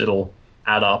algorithms, because it'll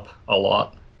add up a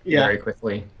lot very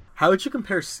quickly. How would you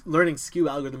compare learning Scube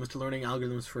algorithms to learning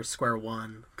algorithms for Square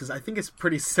One? Because I think it's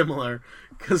pretty similar,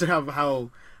 because of how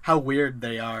weird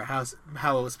they are, how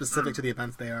specific to the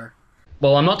events they are.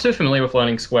 Well, I'm not too familiar with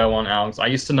learning Square One algs. I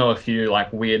used to know a few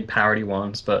like weird parody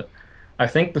ones, but I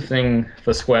think the thing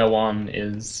for Square One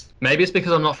is, maybe it's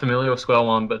because I'm not familiar with Square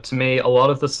One, but to me, a lot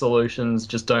of the solutions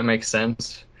just don't make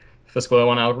sense for Square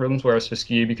One algorithms, whereas for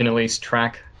Scube, you can at least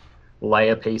track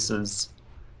layer pieces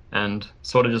and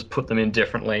sort of just put them in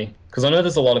differently. Because I know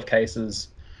there's a lot of cases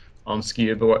on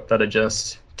Scube that are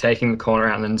just taking the corner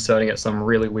out and then inserting it some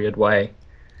really weird way,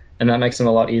 and that makes them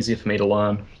a lot easier for me to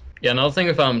learn. Yeah, another thing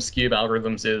with Scube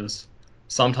algorithms is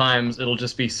sometimes it'll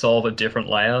just be solve a different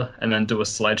layer and then do a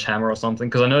sledgehammer or something.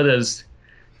 Because I know there's,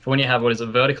 for when you have what is a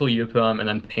vertical U-perm and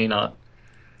then peanut,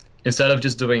 instead of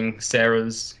just doing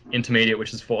Sarah's intermediate,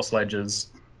 which is 4 sledges,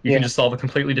 you can just solve a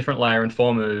completely different layer in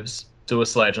 4 moves, do a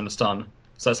sledge and a stun.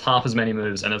 So that's half as many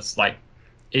moves, and it's like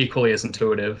equally as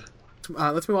intuitive.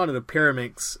 Let's move on to the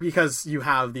Pyraminx, because you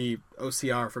have the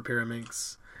OCR for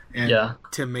Pyraminx, and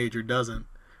Tim Major doesn't.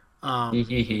 All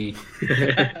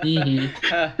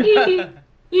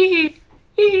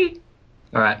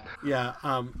right. Yeah.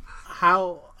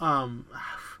 How?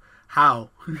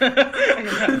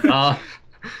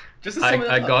 Just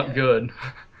I got good.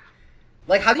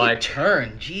 Like, how do you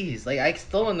turn? Jeez, like, I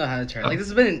still don't know how to turn. Like, this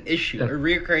has been an issue, a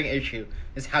reoccurring issue,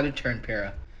 is how to turn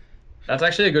Pyra. That's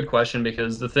actually a good question,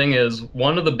 because the thing is,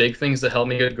 one of the big things that helped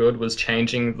me get good was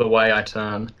changing the way I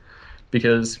turn.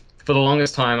 Because for the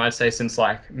longest time, I'd say since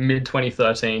like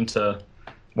mid-2013 to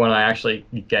when I actually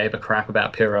gave a crap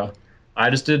about Pyra, I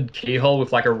just did keyhole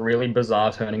with like a really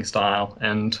bizarre turning style,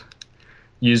 and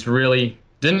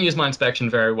didn't use my inspection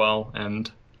very well, and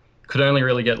could only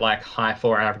really get like high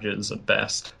 4 averages at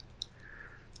best.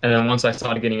 And then once I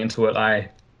started getting into it, I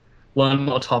learned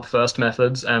more top first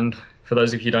methods. And for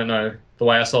those of you who don't know, the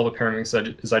way I solve a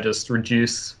Pyraminx is I just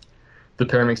reduce the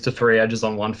Pyraminx to 3 edges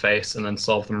on one face and then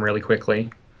solve them really quickly.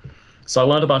 So I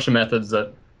learned a bunch of methods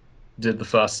that did the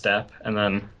first step, and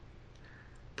then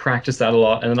practiced that a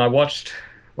lot. And then I watched,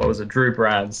 Drew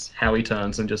Brad's how he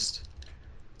turns, and just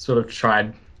sort of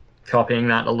tried copying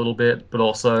that a little bit, but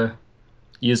also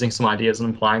using some ideas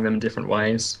and applying them in different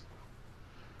ways.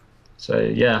 So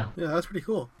yeah. Yeah, that's pretty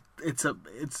cool.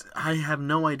 I have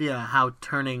no idea how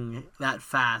turning that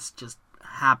fast just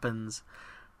happens.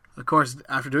 Of course,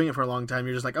 after doing it for a long time,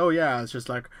 you're just like, oh yeah, it's just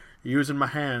like using my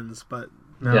hands, but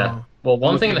no. Yeah. Well,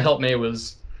 one thing that helped me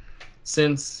was,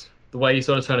 since the way you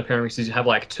sort of turn a pyramid is you have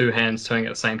like two hands turning at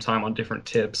the same time on different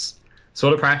tips,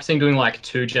 sort of practicing doing like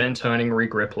two-gen turning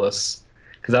re-gripless,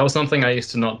 because that was something I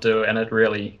used to not do, and it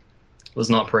really was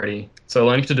not pretty. So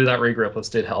learning to do that re-gripless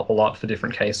did help a lot for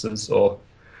different cases or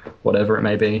whatever it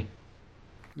may be.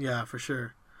 Yeah, for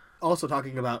sure. Also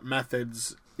talking about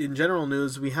methods, in general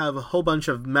news, we have a whole bunch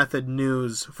of method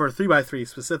news for 3x3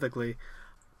 specifically.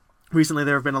 Recently,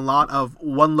 there have been a lot of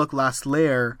one-look last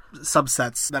layer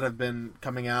subsets that have been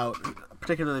coming out,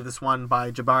 particularly this one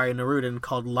by Jabari Narudin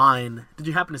called Line. Did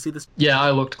you happen to see this? Yeah,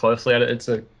 I looked closely at it. It's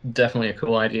definitely a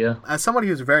cool idea. As somebody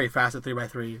who's very fast at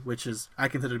 3x3, which is I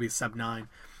consider to be sub 9,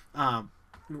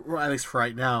 or at least for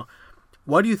right now,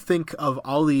 what do you think of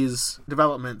all these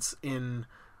developments in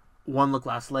one-look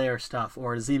last layer stuff,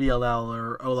 or ZVLL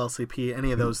or OLLCP,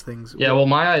 any of those things? Yeah, well,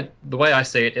 the way I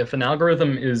see it, if an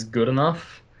algorithm is good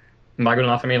enough, and by good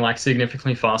enough I mean like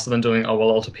significantly faster than doing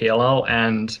OLL to PLL,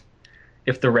 and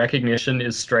if the recognition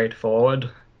is straightforward,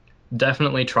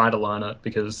 definitely try to learn it,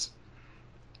 because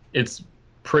it's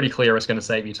pretty clear it's going to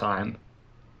save you time.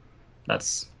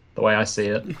 That's the way I see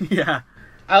it. Yeah.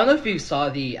 I don't know if you saw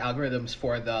the algorithms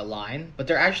for the Line, but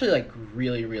they're actually like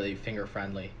really, really finger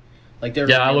friendly. Like they're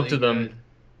I really looked at them. good.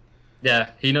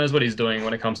 Yeah, he knows what he's doing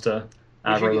when it comes to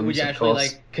algorithms. Would you of actually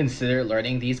course. like consider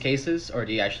learning these cases, or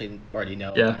do you actually already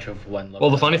know a bunch of one look? Well,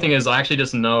 the funny thing is, I actually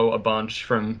just know a bunch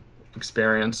from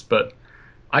experience, but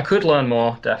I could learn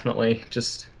more, definitely.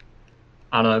 Just,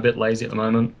 I don't know, a bit lazy at the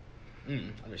moment.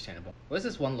 Understandable. What is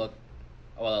this one look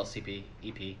OLLCP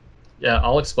EP? Yeah,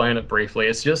 I'll explain it briefly.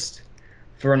 It's just,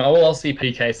 for an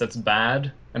OLLCP case that's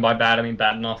bad, and by bad I mean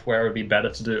bad enough where it would be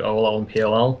better to do OLL and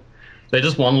PLL, they're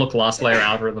just one look last layer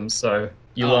algorithms, so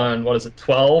you learn,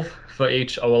 12 for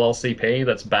each OLLCP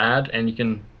that's bad, and you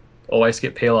can always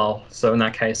skip PLL. So in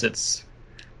that case, it's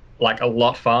like a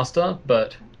lot faster,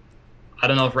 but I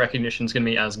don't know if recognition's going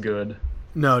to be as good.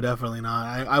 No, definitely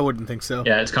not. I wouldn't think so.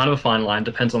 Yeah, it's kind of a fine line.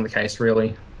 Depends on the case,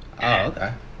 really. Oh,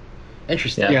 okay.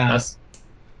 Interesting. Yeah.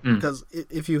 Because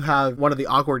if you have one of the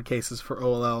awkward cases for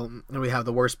OLL, and we have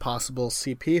the worst possible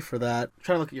CP for that,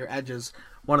 trying to look at your edges,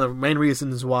 one of the main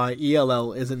reasons why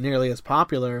ELL isn't nearly as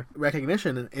popular,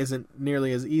 recognition isn't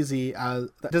nearly as easy as,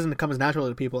 that doesn't come as naturally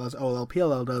to people as OLL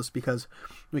PLL does, because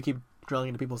we keep drilling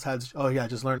into people's heads, oh yeah,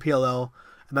 just learn PLL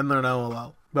and then learn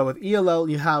OLL. But with ELL,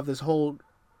 you have this whole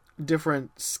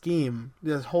different scheme,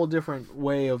 this whole different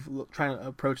way of trying to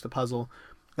approach the puzzle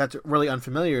that's really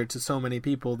unfamiliar to so many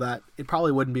people that it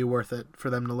probably wouldn't be worth it for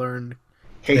them to learn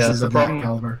cases of that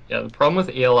caliber. Yeah, the problem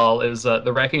with ELL is that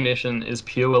the recognition is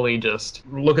purely just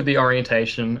look at the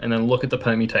orientation and then look at the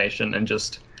permutation and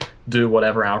just do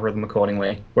whatever algorithm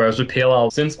accordingly. Whereas with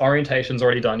PLL, since orientation's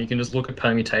already done, you can just look at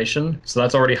permutation. So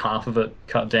that's already half of it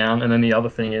cut down. And then the other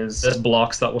thing is there's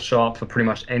blocks that will show up for pretty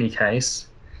much any case,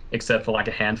 except for like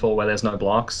a handful where there's no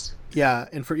blocks. Yeah,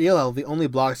 and for ELL, the only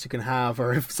blocks you can have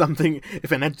are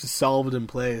if an edge is solved in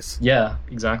place. Yeah,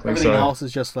 exactly. Everything else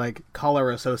is just like color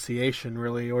association,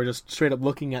 really, or just straight up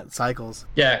looking at cycles.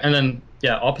 Yeah, and then,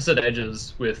 opposite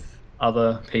edges with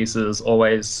other pieces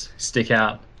always stick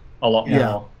out a lot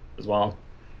more as well.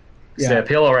 So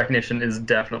PLL recognition is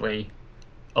definitely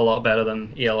a lot better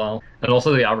than ELL. And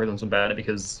also the algorithms are better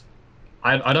because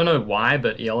I don't know why,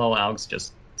 but ELL algs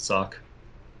just suck.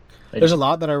 There's a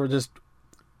lot that are just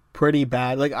pretty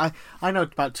bad. Like I know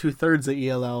about 2/3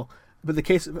 of ELL, but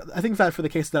I think that for the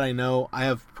case that I know, I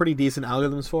have pretty decent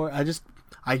algorithms for. I just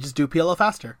do PLL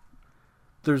faster.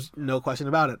 There's no question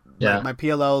about it. Yeah. My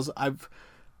PLLs, I've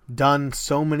done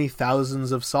so many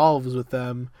thousands of solves with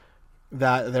them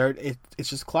that it's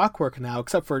just clockwork now,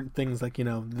 except for things like,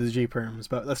 the G perms,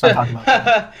 but let's not talk about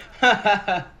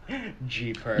that.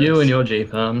 G perms. You and your G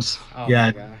perms. Oh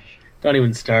my gosh. Don't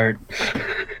even start.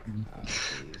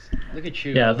 Look at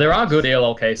you. Yeah, there are good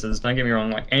ELL cases, don't get me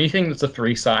wrong. Like anything that's a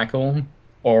 3 cycle,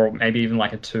 or maybe even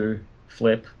like a 2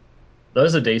 flip,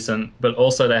 those are decent, but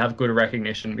also they have good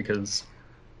recognition because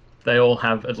they all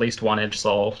have at least one edge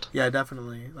solved. Yeah,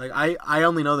 definitely. Like I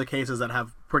only know the cases that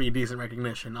have pretty decent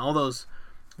recognition. All those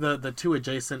the 2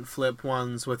 adjacent flip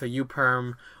ones with a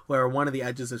U-perm where one of the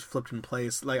edges is flipped in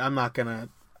place, like I'm not gonna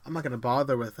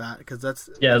bother with that because that's...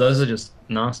 Yeah, those are just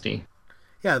nasty.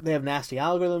 Yeah, they have nasty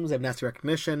algorithms, they have nasty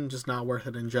recognition, just not worth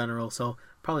it in general, so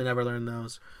probably never learn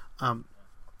those.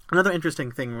 Another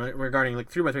interesting thing regarding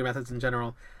like 3x3 methods in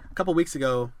general, a couple weeks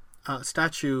ago,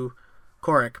 Statue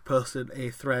Korik posted a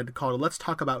thread called Let's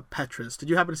Talk About Petrus. Did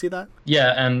you happen to see that?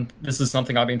 Yeah, and this is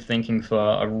something I've been thinking for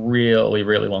a really,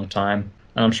 really long time,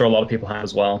 and I'm sure a lot of people have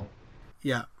as well.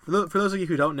 Yeah, For those of you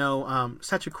who don't know,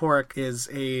 Sachikorik is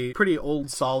a pretty old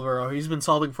solver, or he's been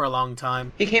solving for a long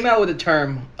time. He came out with the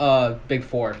term Big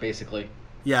Four, basically.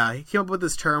 Yeah, he came up with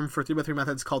this term for 3x3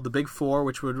 methods called the Big Four,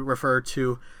 which would refer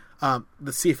to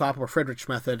the CFOP or Friedrich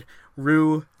method,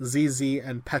 Roux, ZZ,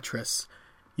 and Petrus.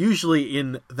 Usually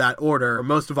in that order,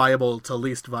 most viable to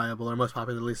least viable, or most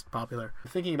popular to least popular.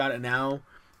 Thinking about it now,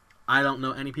 I don't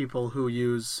know any people who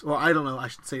use, or I don't know, I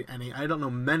should say any, I don't know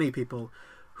many people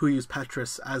who use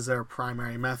Petrus as their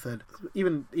primary method.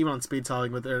 Even on speed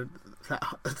solving with their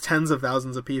tens of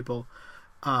thousands of people,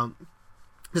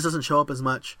 this doesn't show up as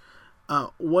much.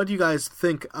 What do you guys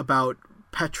think about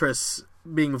Petrus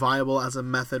being viable as a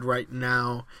method right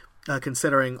now,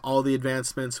 considering all the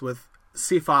advancements with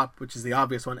CFOP, which is the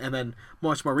obvious one, and then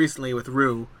much more recently with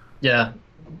Roux? Yeah,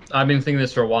 I've been thinking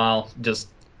this for a while. Just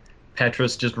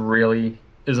Petrus just really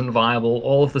isn't viable.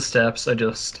 All of the steps are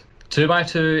just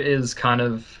 2x2 is kind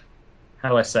of, how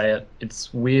do I say it?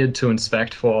 It's weird to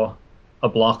inspect for a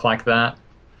block like that.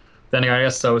 Then I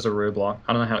guess so is a Roux block.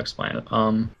 I don't know how to explain it.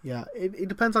 Yeah, it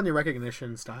depends on your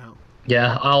recognition style.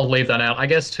 Yeah, I'll leave that out. I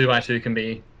guess 2x2 can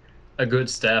be a good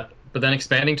step, but then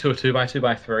expanding to a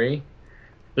 2x2x3,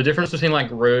 the difference between like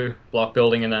Roux block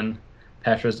building and then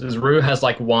Petrus is Roux has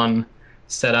like one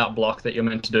set out block that you're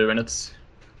meant to do, and it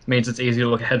means it's easy to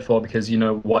look ahead for because you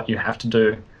know what you have to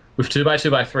do. With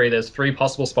 2x2x3, there's 3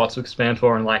 possible spots to expand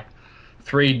for and like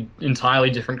 3 entirely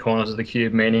different corners of the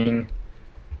cube, meaning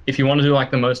if you want to do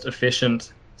like the most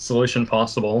efficient solution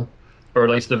possible, or at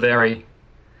least a very,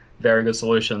 very good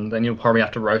solution, then you'll probably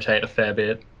have to rotate a fair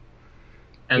bit.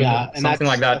 And something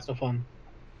like that. That's so fun.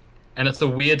 And it's a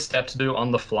weird step to do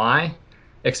on the fly,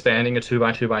 expanding a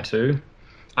 2x2x2.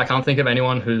 I can't think of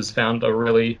anyone who's found a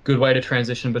really good way to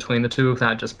transition between the two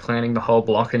without just planning the whole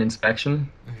block and inspection.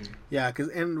 Mm-hmm. Yeah,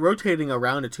 and rotating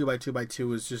around a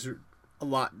 2x2x2 is just a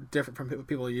lot different from what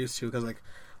people are used to, because like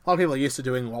a lot of people are used to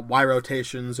doing Y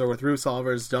rotations, or with Roux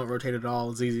solvers don't rotate at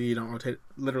all, ZZ don't rotate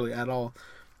literally at all.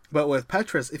 But with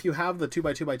Petrus, if you have the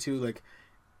 2x2x2 like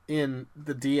in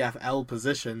the DFL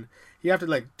position, you have to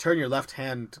like turn your left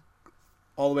hand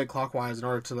all the way clockwise in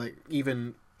order to like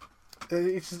even.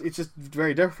 It's just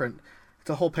very different. It's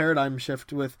a whole paradigm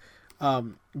shift with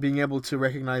being able to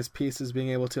recognize pieces, being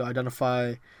able to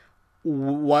identify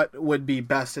what would be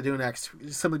best to do next,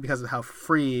 simply because of how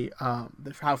free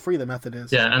the method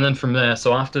is. Yeah, and then from there,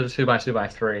 so after the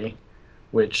 2x2x3,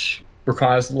 which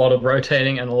requires a lot of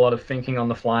rotating and a lot of thinking on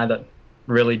the fly that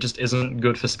really just isn't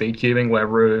good for speed cubing, where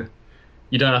Roux,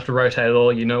 you don't have to rotate at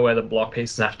all, you know where the block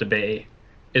pieces have to be.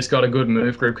 It's got a good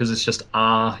move group because it's just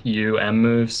R, U, M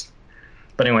moves.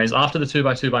 But anyways, after the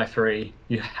 2x2x3,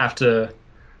 you have to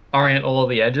orient all of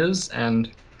the edges,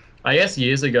 and I guess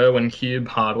years ago when cube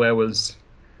hardware was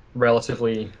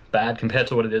relatively bad compared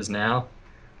to what it is now,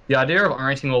 the idea of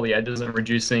orienting all the edges and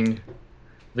reducing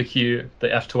the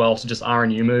F12 to just R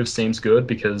and U moves seems good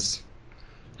because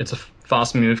it's a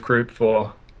fast move group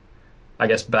for, I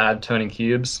guess, bad turning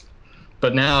cubes.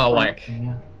 But now,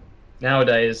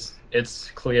 nowadays,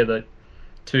 it's clear that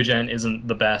 2gen isn't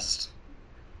the best,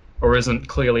 or isn't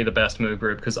clearly the best move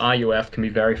group, because RUF can be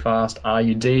very fast,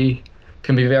 RUD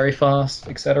can be very fast,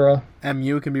 etc.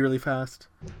 MU can be really fast.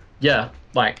 Yeah,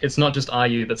 like, it's not just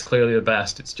RU that's clearly the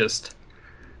best, it's just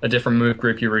a different move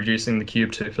group you're reducing the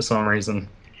cube to for some reason.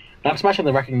 Not to mention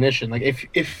the recognition. Like,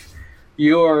 if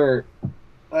you're,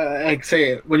 like,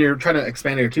 say, when you're trying to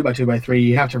expand your 2x2x3,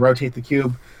 you have to rotate the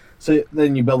cube, so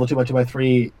then you build a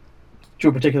 2x2x3 to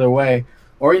a particular way.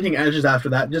 Orienting edges after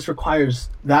that just requires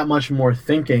that much more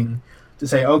thinking to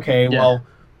say, okay, well,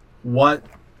 what,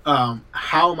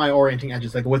 how am I orienting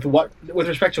edges? Like, with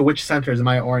respect to which centers am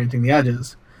I orienting the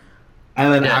edges?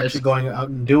 And then actually going out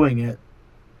and doing it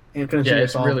and finishing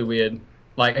it's really weird.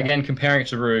 Like, again, comparing it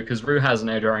to Roux, because Roux has an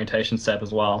edge orientation step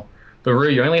as well. But Roux,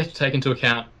 you only have to take into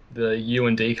account the U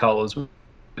and D colors,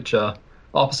 which are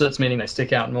opposites, meaning they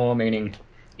stick out more, meaning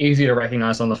easy to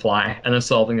recognize on the fly, and then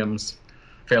solving them's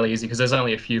fairly easy because there's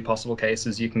only a few possible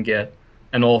cases you can get,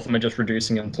 and all of them are just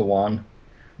reducing them to one.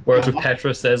 Whereas with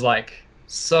Petrus, there's like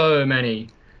so many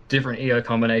different EO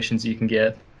combinations you can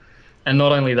get, and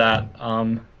not only that,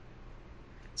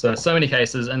 so many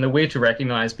cases, and they're weird to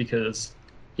recognize because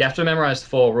you have to memorize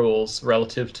 4 rules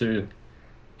relative to.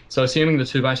 So assuming the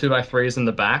 2x2x3 is in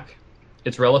the back,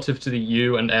 it's relative to the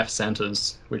U and F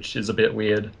centers, which is a bit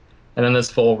weird. And then there's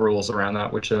 4 rules around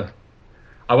that, which are,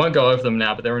 I won't go over them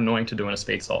now, but they're annoying to do in a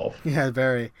speed solve. Yeah,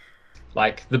 very.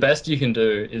 Like, the best you can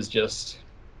do is just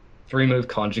 3-move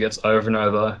conjugates over and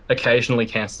over, occasionally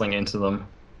canceling into them.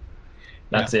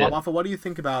 That's it. Waffle, what do you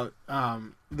think about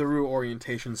the Roux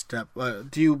orientation step?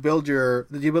 Do you build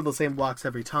the same blocks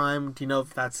every time? Do you know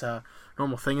if that's a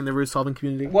normal thing in the Rue solving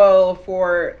community? Well,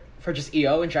 for just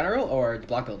EO in general or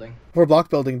block building? For block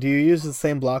building, do you use the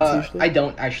same blocks usually? I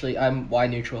don't actually. I'm Y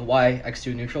neutral, Y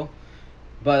X2 neutral.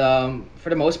 But for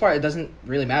the most part, it doesn't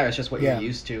really matter. It's just what you're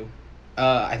used to.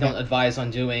 I don't advise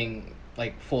on doing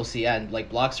like full CN. Like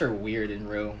blocks are weird in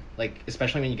Rue, like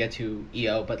especially when you get to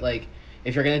EO. But like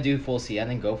if you're gonna do full CN,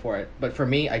 then go for it. But for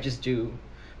me, I just do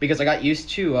because I got used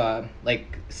to like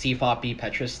CFOP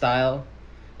Petrus style,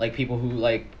 like people who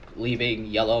like leaving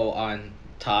yellow on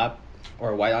top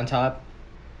or white on top.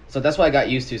 So that's what I got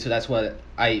used to. So that's what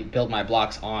I build my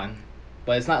blocks on.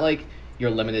 But it's not like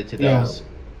you're limited to those.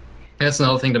 That's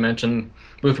another thing to mention.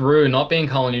 With Rue, not being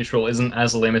color neutral isn't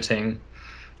as limiting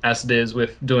as it is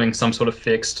with doing some sort of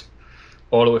fixed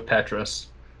order with Petrus.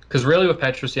 Because really with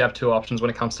Petrus, you have two options when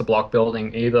it comes to block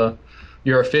building. Either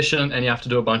you're efficient and you have to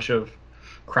do a bunch of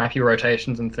crappy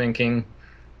rotations and thinking,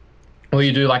 or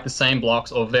you do like the same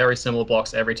blocks or very similar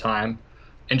blocks every time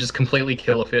and just completely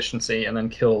kill efficiency and then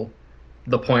kill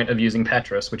the point of using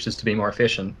Petrus, which is to be more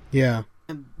efficient. Yeah.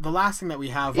 And the last thing that we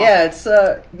have... Yeah, it's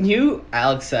a new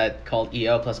Alex set called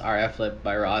EO plus RF Flip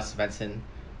by Ross, Benson,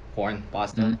 Horn,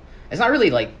 Boston. It's not really,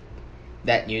 like,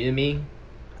 that new to me.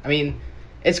 I mean,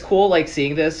 it's cool, like,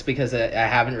 seeing this because I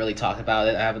haven't really talked about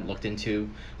it. I haven't looked into...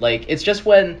 Like, it's just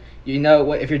when, you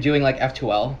know, if you're doing, like,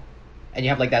 F2L and you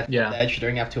have, like, that edge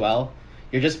during F2L,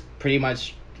 you're just pretty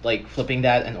much, like, flipping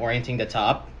that and orienting the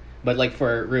top. But, like,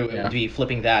 for Rue, it would be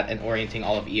flipping that and orienting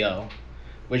all of EO,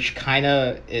 which kind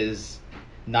of is...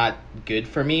 not good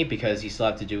for me because you still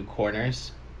have to do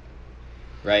corners,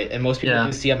 right? And most people do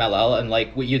CMLL, and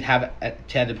like you'd have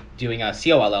to end up doing a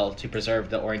COLL to preserve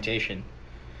the orientation.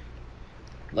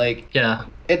 Like,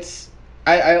 it's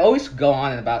I always go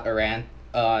on about a rant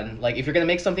on like if you're gonna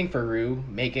make something for Rue,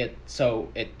 make it so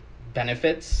it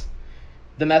benefits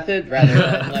the method rather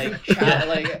than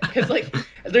like because like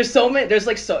there's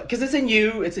because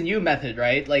it's a new method,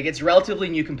 right? Like it's relatively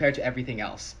new compared to everything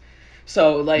else.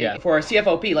 So, like, for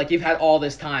CFOP, like, you've had all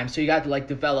this time, so you got to, like,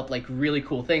 develop, like, really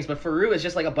cool things. But for Rue, it's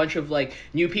just, like, a bunch of, like,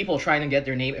 new people trying to get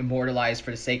their name immortalized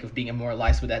for the sake of being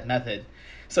immortalized with that method.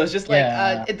 So it's just,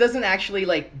 like, it doesn't actually,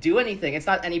 like, do anything. It's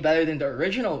not any better than the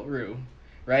original Rue,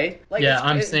 right? Like,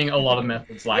 I'm seeing a lot of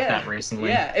methods like that recently.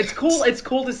 Yeah, it's cool. It's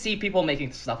cool to see people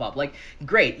making stuff up. Like,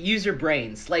 great, use your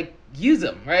brains. Like, use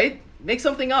them, right? Make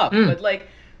something up. But, like,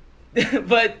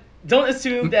 but don't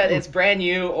assume that it's brand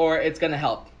new or it's going to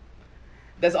help.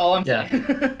 That's all I'm saying.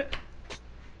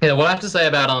 What I have to say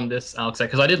about this Alex set,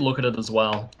 because I did look at it as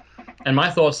well, and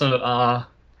my thoughts on it are,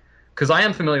 because I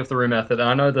am familiar with the Rue method, and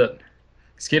I know that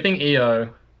skipping EO,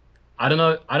 I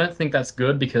don't think that's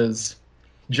good because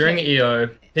during EO,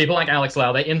 people like Alex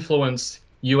Lau, they influence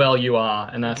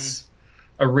UL/UR, and that's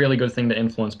a really good thing to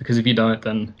influence because if you don't,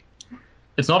 then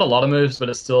it's not a lot of moves, but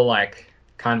it's still like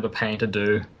kind of a pain to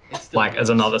do, like as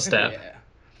another step.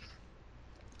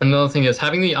 Another thing is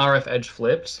having the RF edge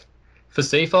flipped. For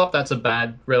CFOP, that's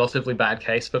a relatively bad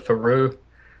case, but for Rue,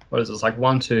 what is it? It's like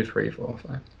 1, 2, 3, 4,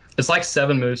 5. It's like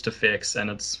 7 moves to fix, and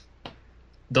it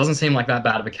doesn't seem like that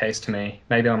bad of a case to me.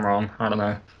 Maybe I'm wrong. I don't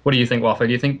know. What do you think, Waffle?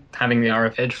 Do you think having the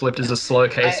RF edge flipped is a slow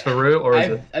case for Rue, or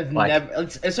is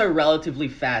it's a relatively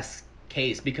fast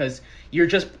case because you're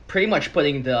just pretty much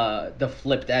putting the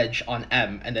flipped edge on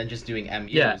M and then just doing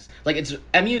MUs. Like it's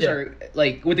MUs are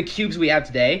like with the cubes we have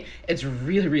today, it's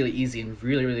really really easy and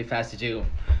really really fast to do.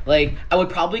 Like I would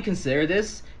probably consider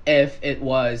this if it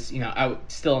was, you know, out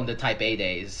still in the Type A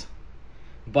days.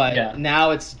 But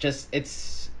now it's just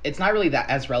it's not really that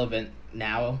as relevant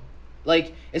now.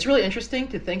 Like it's really interesting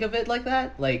to think of it like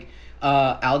that. Like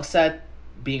Alex set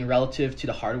being relative to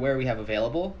the hardware we have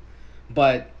available.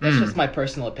 But that's just my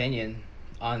personal opinion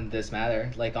on this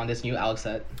matter, like on this new Alex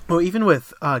set. Well, even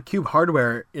with Cube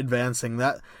hardware advancing,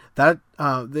 the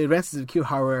advances of Cube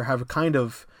hardware have kind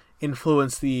of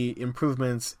influenced the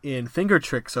improvements in finger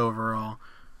tricks overall.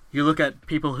 You look at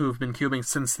people who've been cubing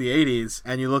since the 80s,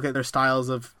 and you look at their styles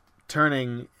of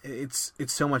turning, it's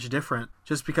so much different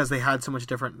just because they had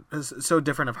so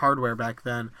different of hardware back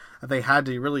then that they had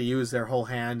to really use their whole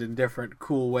hand in different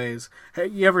cool ways.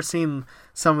 Have you ever seen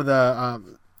some of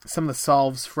the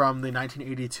solves from the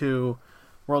 1982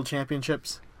 World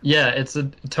Championships? Yeah, it's a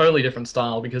totally different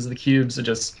style because the cubes are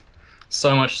just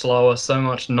so much slower, so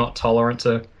much not tolerant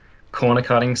to corner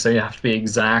cutting, so you have to be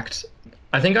exact.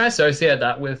 I think I associate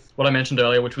that with what I mentioned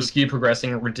earlier, which was cube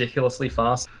progressing ridiculously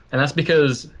fast. And that's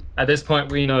because at this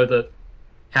point we know that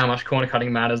how much corner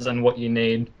cutting matters and what you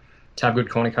need to have good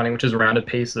corner cutting, which is rounded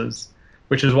pieces.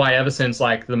 Which is why ever since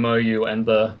like the Moyu and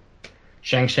the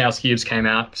Sheng Xiao's cubes came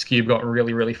out, Cube got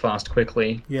really, really fast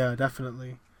quickly. Yeah,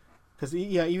 definitely. Because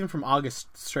even from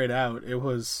August straight out, it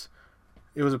was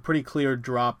It was a pretty clear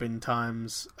drop in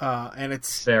times, and it's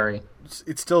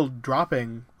still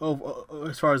dropping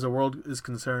as far as the world is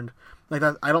concerned. Like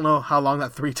that, I don't know how long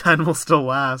that 310 will still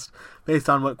last, based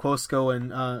on what Quosco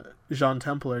and Jean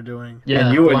Temple are doing. Yeah,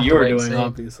 and you were doing,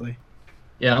 obviously.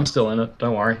 Yeah, I'm still in it.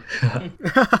 Don't worry.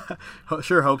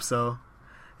 Sure hope so.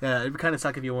 Yeah, it'd kind of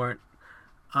suck if you weren't.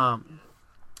 So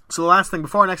the last thing,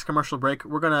 before our next commercial break,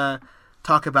 we're going to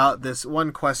talk about this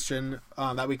one question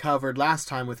that we covered last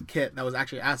time with Kit, that was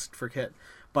actually asked for Kit,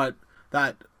 but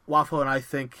that Waffle and I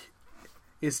think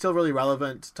is still really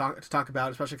relevant to talk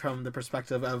about, especially from the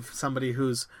perspective of somebody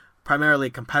who's primarily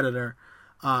a competitor,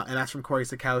 and that's from Corey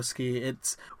Sikowski.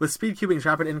 It's with speed cubing's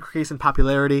rapid increase in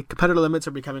popularity, competitor limits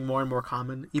are becoming more and more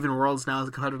common. Even Worlds now has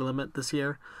a competitor limit this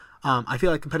year. I feel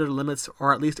like competitive limits,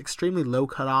 or at least extremely low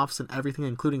cutoffs and everything,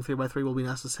 including 3x3, will be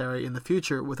necessary in the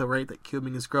future with a rate that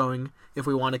cubing is growing if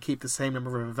we want to keep the same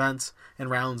number of events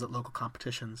and rounds at local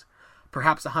competitions.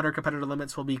 Perhaps 100 competitive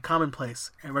limits will be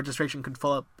commonplace, and registration could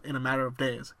fill up in a matter of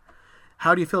days.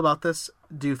 How do you feel about this?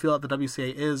 Do you feel that the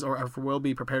WCA is or ever will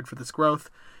be prepared for this growth?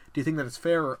 Do you think that it's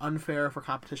fair or unfair for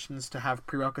competitions to have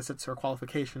prerequisites or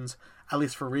qualifications, at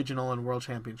least for regional and world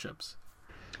championships?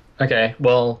 Okay,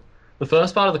 well, the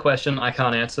first part of the question I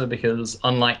can't answer because,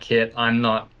 unlike Kit, I'm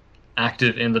not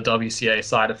active in the WCA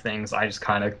side of things. I just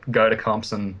kind of go to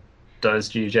comps and doze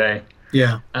GJ.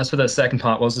 Yeah. As for the second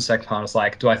part, what was the second part? It's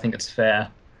like, do I think it's fair?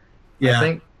 Yeah. I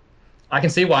think I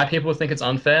can see why people would think it's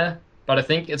unfair, but I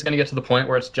think it's going to get to the point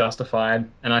where it's justified,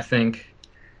 and I think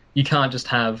you can't just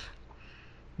have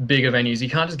bigger venues. You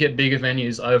can't just get bigger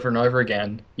venues over and over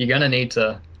again. You're going to need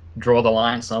to draw the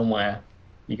line somewhere.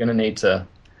 You're going to need to...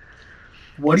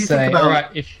 What do you think about... All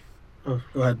right,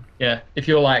 go ahead. Yeah, if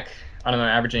you're like, I don't know,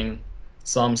 averaging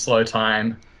some slow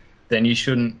time, then you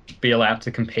shouldn't be allowed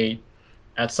to compete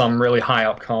at some really high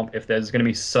up comp if there's going to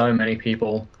be so many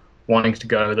people wanting to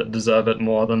go that deserve it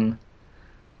more than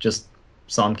just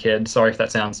some kid. Sorry if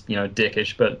that sounds,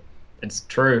 dickish, but it's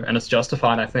true, and it's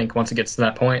justified, I think, once it gets to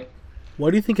that point.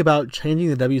 What do you think about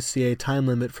changing the WCA time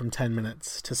limit from 10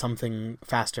 minutes to something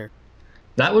faster?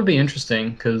 That would be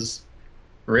interesting, because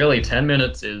really 10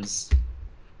 minutes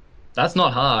that's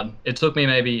not hard. It took me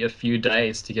maybe a few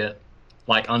days to get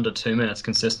like under 2 minutes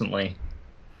consistently.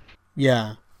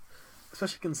 Yeah.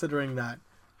 Especially considering that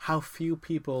how few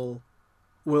people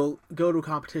will go to a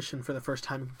competition for the first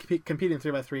time, compete in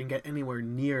 3x3 and get anywhere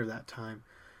near that time.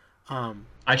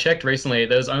 I checked recently,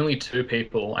 there's only 2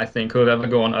 people, I think, who have ever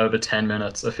gone over 10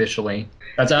 minutes officially.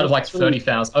 That's out of like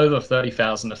 30,000, over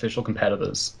 30,000 official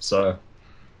competitors. So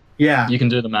yeah, you can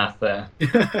do the math there.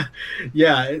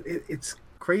 Yeah, it's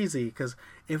crazy because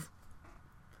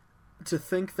to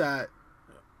think that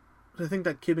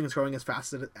cubing is growing as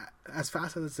fast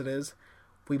as it is,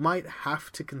 we might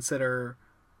have to consider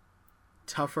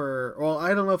tougher. Well,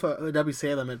 I don't know if a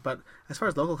WCA limit, but as far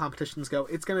as local competitions go,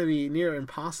 it's going to be near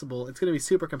impossible. It's going to be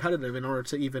super competitive in order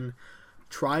to even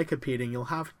try competing. You'll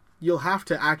have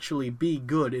to actually be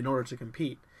good in order to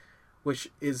compete, which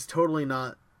is totally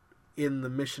not in the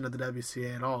mission of the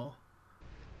WCA at all.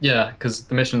 Yeah, because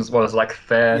the mission was like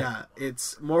fair. Yeah,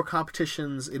 it's more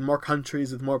competitions in more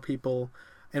countries with more people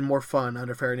and more fun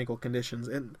under fair and equal conditions.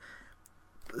 And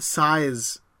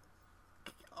size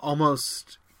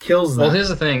almost kills that. Well, here's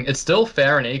the thing. It's still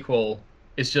fair and equal.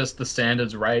 It's just the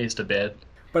standards raised a bit.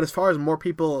 But as far as more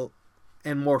people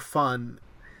and more fun...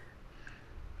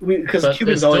 Because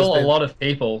there's still a lot of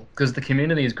people, because the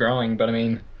community is growing, but I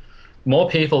mean, more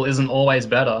people isn't always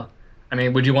better. I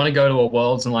mean, would you want to go to a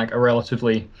Worlds in like a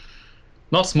relatively,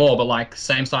 not small, but like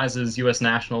same size as US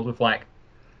Nationals with like,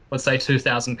 let's say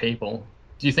 2,000 people?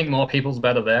 Do you think more people's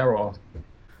better there, or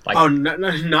like? Oh,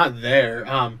 not there.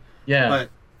 Yeah. But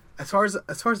as far as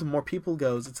the more people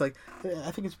goes, it's like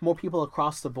I think it's more people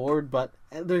across the board, but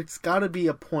there's got to be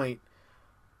a point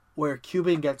where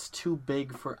cubing gets too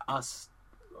big for us.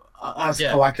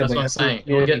 Collectively. That's what I'm saying.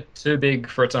 It will get too big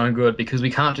for its own good because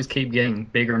we can't just keep getting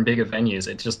bigger and bigger venues.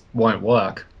 It just won't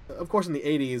work. Of course, in the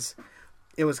 80s,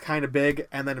 it was kind of big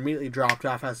and then immediately dropped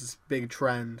off as this big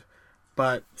trend.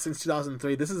 But since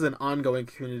 2003, this is an ongoing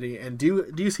community. And do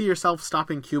you see yourself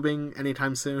stopping cubing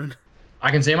anytime soon? I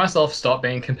can see myself stop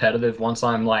being competitive once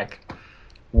I'm like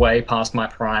way past my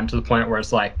prime to the point where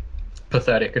it's like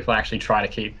pathetic if I actually try to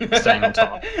keep staying on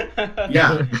top.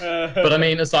 Yeah. But I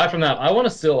mean, aside from that, I want to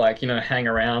still like, hang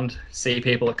around, see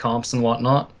people at comps and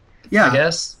whatnot. Yeah. I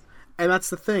guess. And that's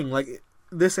the thing. Like,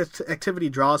 this activity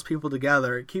draws people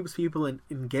together. It keeps people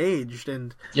engaged.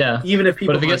 And yeah. Even if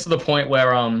people... But if it gets to the point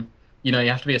where, you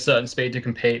have to be a certain speed to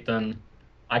compete, then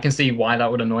I can see why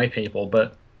that would annoy people.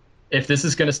 But if this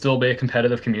is going to still be a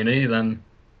competitive community, then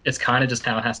it's kind of just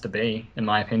how it has to be, in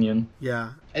my opinion.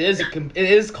 Yeah. It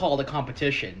is called a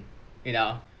competition, you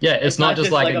know. Yeah, it's not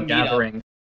just like a meetup. gathering.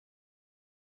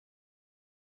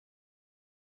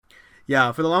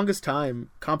 Yeah, for the longest time,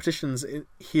 competitions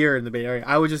here in the Bay Area,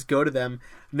 I would just go to them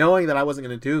knowing that I wasn't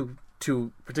going to do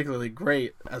too particularly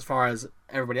great as far as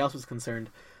everybody else was concerned.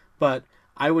 But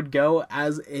I would go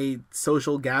as a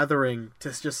social gathering to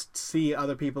just see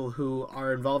other people who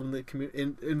are involved in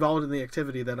the involved in the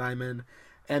activity that I'm in,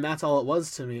 and that's all it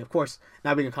was to me. Of course,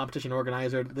 now being a competition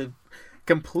organizer, the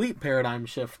complete paradigm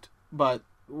shift. But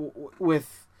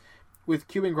with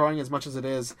cubing growing as much as it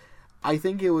is, I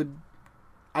think it would.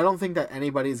 I don't think that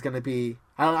anybody's going to be...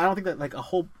 I don't think that like a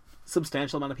whole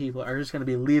substantial amount of people are just going to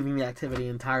be leaving the activity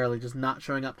entirely, just not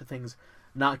showing up to things,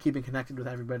 not keeping connected with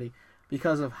everybody,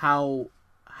 because of how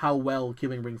well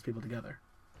cubing brings people together.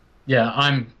 Yeah,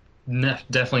 I'm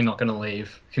definitely not going to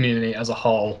leave community as a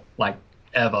whole, like,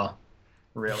 ever,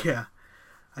 really. Yeah,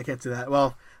 I can't do that.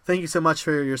 Well, thank you so much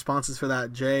for your responses for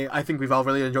that, Jay. I think we've all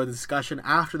really enjoyed the discussion.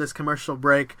 After this commercial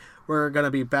break, we're going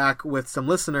to be back with some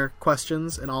listener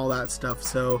questions and all that stuff.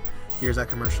 So here's that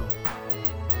commercial.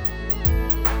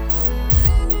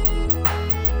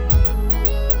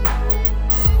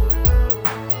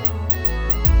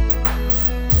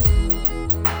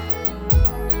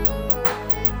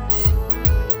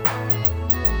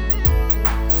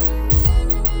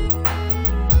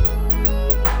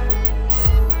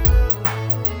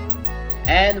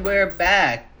 And we're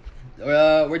back.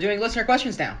 We're doing listener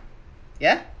questions now.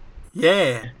 Yeah?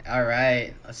 Yeah. All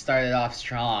right. Let's start it off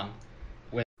strong.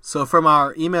 So from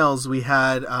our emails, we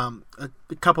had a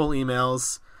couple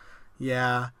emails.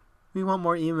 Yeah. We want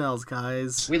more emails,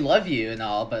 guys. We love you and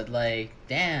all, but like,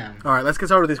 damn. All right, let's get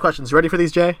started with these questions. You ready for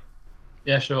these, Jay?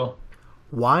 Yeah, sure.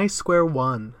 Why square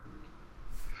one?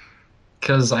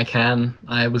 Because I can.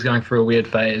 I was going through a weird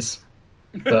phase,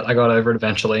 but I got over it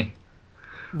eventually.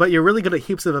 But you're really good at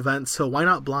heaps of events, so why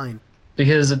not blind?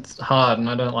 Because it's hard and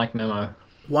I don't like memo.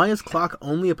 Why is Clock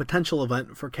only a potential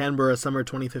event for Canberra Summer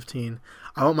 2015?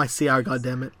 I want my CR,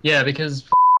 goddammit. Yeah, because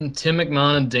Tim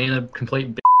McMahon and Dean are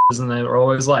complete b****s and they were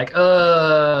always like,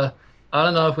 I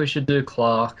don't know if we should do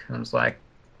Clark. And I was like,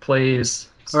 please.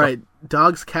 Stop. Alright,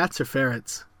 dogs, cats, or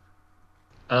ferrets?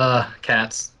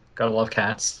 Cats. Gotta love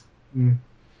cats.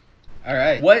 All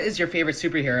right. What is your favorite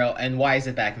superhero and why is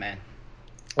it Batman?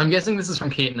 I'm guessing this is from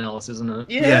Keaton Ellis, isn't it?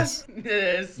 Yeah, Yes. it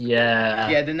is. Yeah.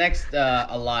 Yeah, the next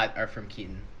a lot are from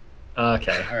Keaton.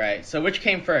 Okay. All right. So which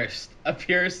came first? A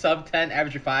pure sub 10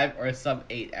 average of 5 or a sub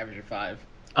 8 average of 5?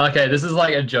 Okay, this is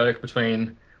like a joke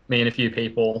between me and a few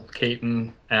people,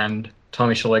 Keaton and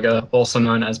Tommy Schilliger, also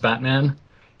known as Batman,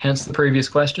 hence the previous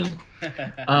question.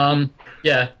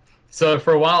 Yeah, so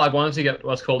for a while I wanted to get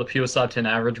what's called a pure sub 10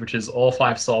 average, which is all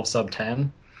 5 solves sub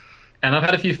 10. And I've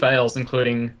had a few fails,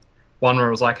 including one where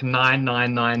it was like 9,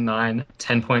 9, 9, 9,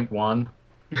 10.1.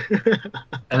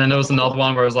 And then there was another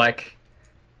one where it was like,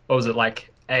 what was it,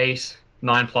 like 8,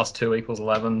 9 plus 2 equals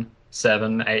 11,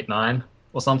 7, 8, 9,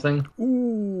 or something.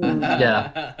 Ooh.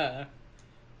 Yeah.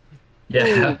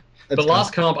 Yeah. But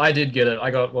last comp, I did get it. I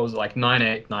got, what was it, like 9,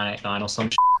 8, 9, 8, 9 or some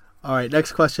shit. Alright,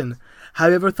 next question. Have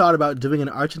you ever thought about doing an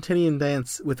Argentinian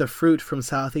dance with a fruit from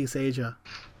Southeast Asia?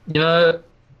 You know,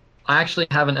 I actually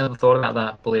haven't ever thought about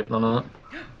that, believe it or not.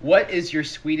 What is your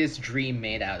sweetest dream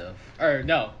made out of? Or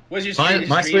no, what's your sweetest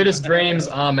My dream? sweetest dreams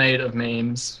are made of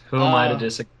memes. Who am I to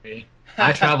disagree?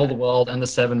 I travel the world and the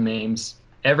 7 memes.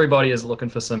 Everybody is looking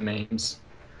for some memes.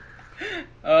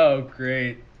 Oh,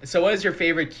 great. So what is your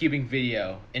favorite cubing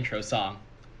video intro song?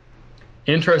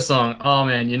 Intro song. Oh,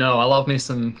 man, you know, I love me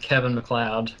some Kevin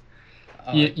MacLeod.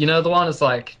 You know the one that's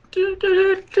like... Yeah,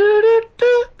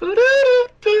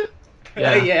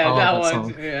 that one.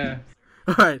 Song. Yeah.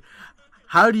 Alright,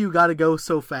 how do you gotta go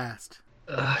so fast?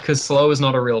 Because slow is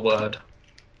not a real word.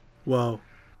 Whoa.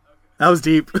 That was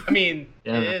deep. I mean,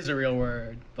 Yeah. It is a real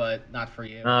word, but not for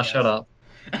you. Shut up.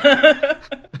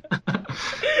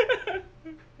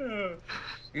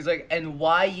 He's like, and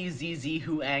why you ZZ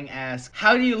Huang asks,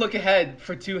 how do you look ahead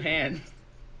for 2 hands?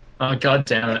 Oh, god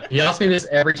damn it. He asks me this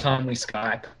every time we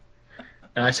Skype.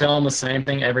 And I tell him the same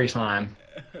thing every time.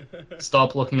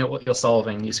 Stop looking at what you're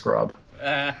solving, you scrub.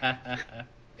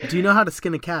 Do you know how to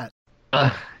skin a cat?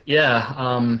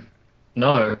 Yeah,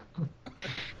 no.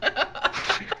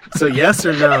 So yes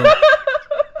or no?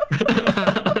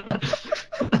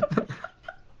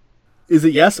 Is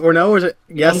it yes or no, or is it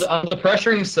yes? Under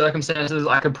pressuring circumstances,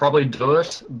 I could probably do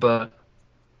it, but...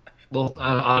 Well,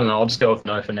 I don't know, I'll just go with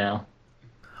no for now.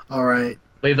 Alright.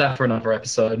 Leave that for another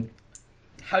episode.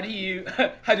 How do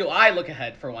I look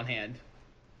ahead for 1 hand?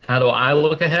 How do I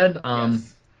look ahead?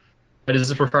 Yes. But is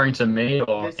this referring to me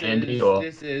or Andy or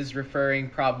This is referring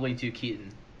probably to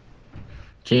Keaton.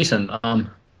 Keaton?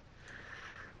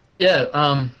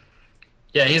 Yeah,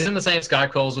 yeah, he's in the same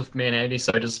Skype calls with me and Andy,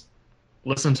 so just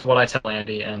listen to what I tell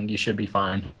Andy, and you should be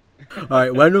fine. All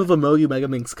right, when will the Moyu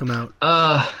Megaminx come out?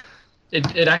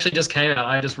 It actually just came out.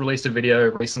 I just released a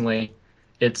video recently.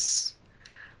 Looks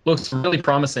really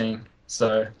promising,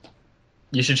 so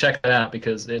you should check that out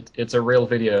because it's a real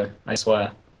video, I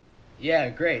swear. Yeah,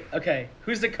 great. Okay,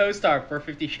 who's the co-star for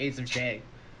 50 Shades of Jay?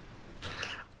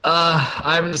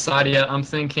 I haven't decided yet. I'm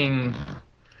thinking.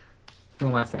 Who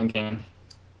am I thinking?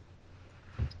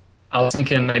 I was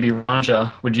thinking maybe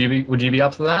Raja. Would you be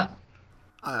up to that?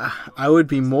 I would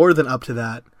be more than up to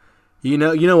that. You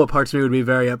know what parts of me would be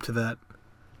very up to that.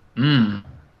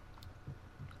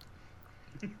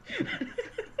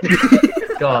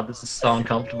 God, this is so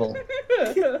uncomfortable.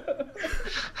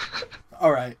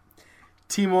 All right.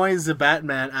 Timoy the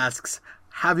Batman asks,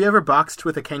 have you ever boxed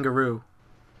with a kangaroo?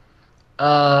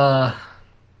 Why?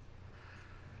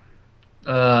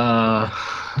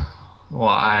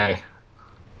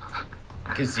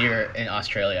 Because you're in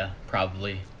Australia,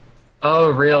 probably.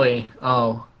 Oh, really?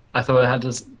 Oh, I thought it had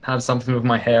to have something with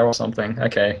my hair or something.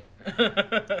 Okay.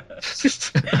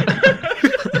 Jeez.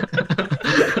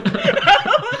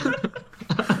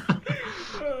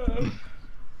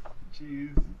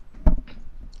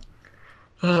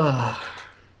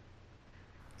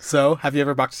 So, have you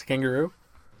ever boxed a kangaroo?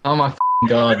 Oh my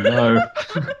God, no.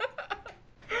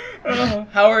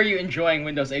 How are you enjoying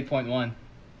Windows 8.1?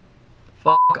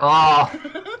 Fuck off.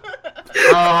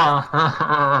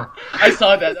 I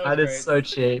saw that. That is so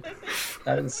cheap.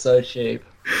 That is so cheap.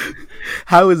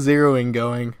 How is zeroing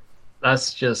going?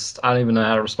 That's just, I don't even know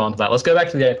how to respond to that. Let's go back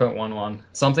to the 8.11.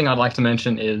 Something I'd like to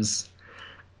mention is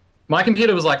my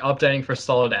computer was like updating for a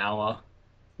solid hour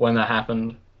when that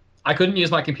happened. I couldn't use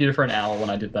my computer for an hour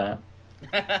when I did that.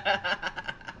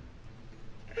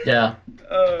 Yeah.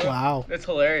 Wow. That's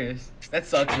hilarious. That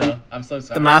sucks though. I'm so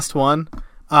sorry. The last one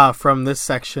from this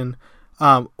section.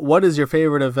 What is your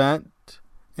favorite event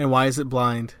and why is it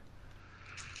blind?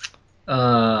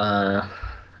 All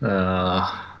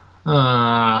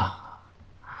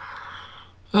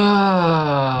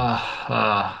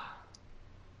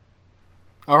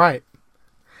right.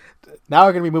 Now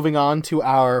we're going to be moving on to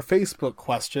our Facebook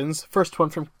questions. First one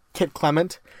from Kit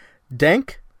Clement.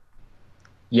 Dank?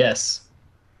 Yes.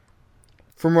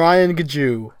 From Ryan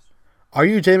Gaju. Are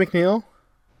you Jay McNeill?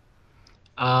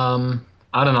 I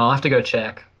don't know. I'll have to go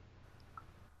check.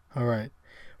 All right.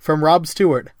 From Rob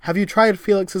Stewart. Have you tried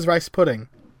Felix's rice pudding?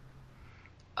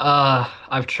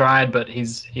 I've tried, but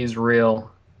he's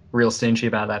real stingy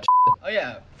about that shit. Oh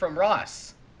yeah, from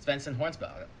Ross. Svensson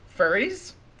Hornsbell.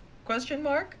 Furries? Question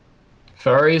mark?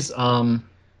 Furries?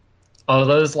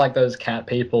 Those like those cat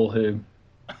people who,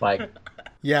 like...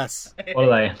 Yes. What are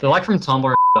they? They're like from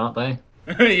Tumblr, aren't they?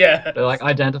 Yeah. They like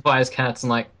identify as cats and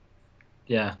like...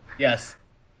 Yeah. Yes.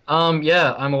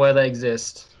 Yeah, I'm aware they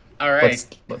exist.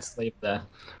 Alright. Let's leave there.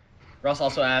 Ross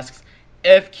also asks,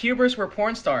 if Cubers were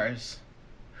porn stars,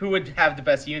 who would have the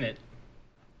best unit?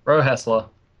 Ro Hessler.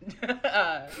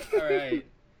 Alright.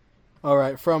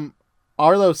 Alright, from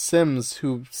Arlo Sims,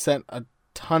 who sent a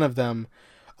ton of them,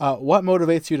 what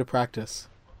motivates you to practice?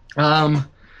 Well,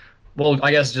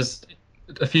 I guess just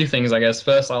a few things, I guess.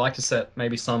 First, I like to set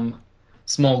maybe some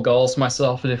small goals for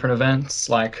myself for different events.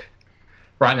 Like,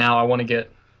 right now, I want to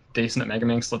get decent at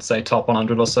Megaminx, let's say top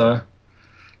 100 or so.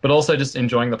 But also just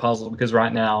enjoying the puzzle, because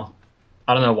right now,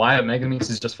 I don't know why, but Megaminx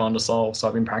is just fun to solve, so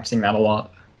I've been practicing that a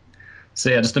lot. So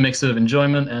yeah, just a mix of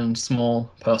enjoyment and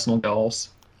small personal goals.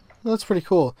 That's pretty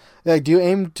cool. Like, do you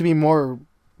aim to be more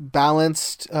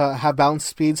balanced, have balanced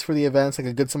speeds for the events, like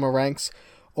a good summer ranks,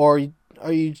 or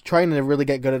are you trying to really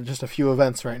get good at just a few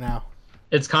events right now?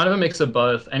 It's kind of a mix of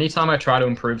both. Anytime I try to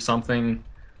improve something,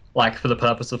 like for the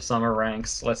purpose of summer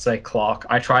ranks, let's say clock,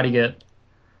 I try to get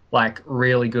like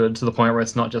really good to the point where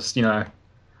it's not just,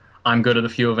 I'm good at a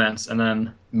few events and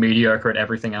then mediocre at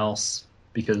everything else,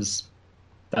 because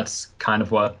that's kind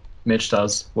of what Mitch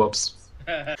does. Whoops.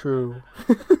 True.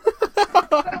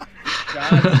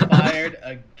 Shots fired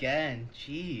again.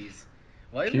 Jeez.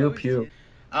 What Pew pew. We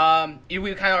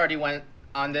kind of already went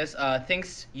on this.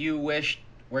 Things you wish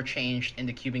were changed in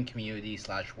the cubing community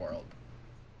 / world.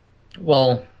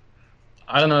 Well,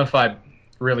 I don't know if I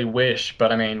really wish,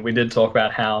 but I mean, we did talk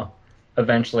about how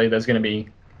eventually there's going to be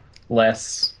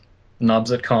less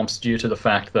nubs at comps due to the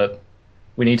fact that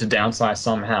we need to downsize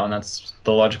somehow, and that's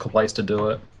the logical place to do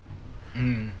it.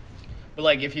 But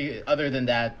like, other than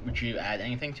that, would you add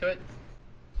anything to it?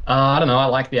 I don't know. I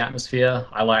like the atmosphere.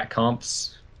 I like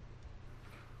comps.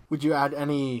 Would you add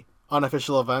any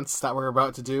unofficial events that we're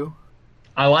about to do?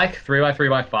 I like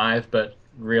 3x3x5, but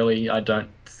really, I don't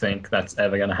think that's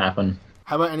ever going to happen.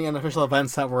 How about any unofficial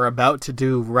events that we're about to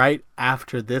do right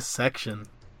after this section?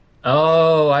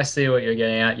 Oh, I see what you're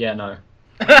getting at. Yeah, no.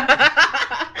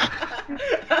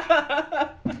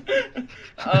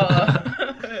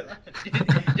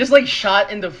 Just like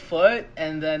shot in the foot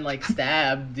and then like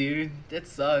stabbed, dude. That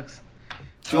sucks.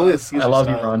 Julius Caesar I love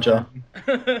you, style, Ronja.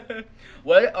 man.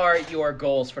 What are your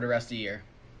goals for the rest of the year?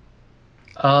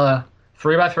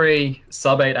 3x3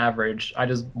 sub 8 average. I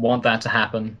just want that to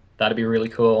happen. That'd be really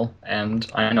cool, and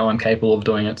I know I'm capable of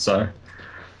doing it. So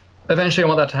eventually, I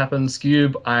want that to happen.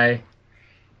 Scube, I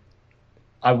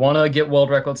want to get world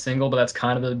record single, but that's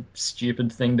kind of a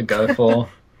stupid thing to go for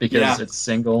because it's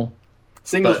single.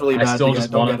 Single's But really bad. I still to just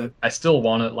get, don't want get it. I still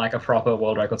want it like a proper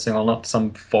world record single, not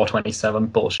some 427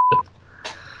 bullshit.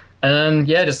 And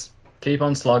yeah, just keep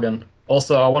on slugging.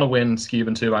 Also, I want to win Scube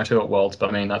and 2x2 at Worlds, but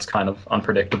I mean that's kind of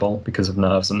unpredictable because of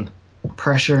nerves and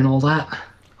pressure and all that.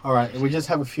 All right, we just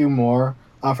have a few more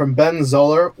from Ben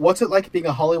Zoller. What's it like being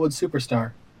a Hollywood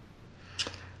superstar?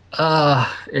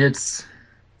 It's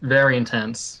very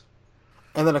intense.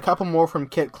 And then a couple more from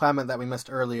Kit Clement that we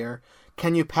missed earlier.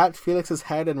 Can you pat Felix's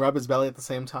head and rub his belly at the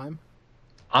same time?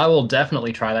 I will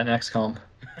definitely try that next comp.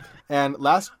 And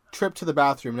last trip to the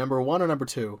bathroom, number 1 or number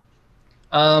 2?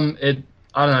 I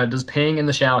don't know, does peeing in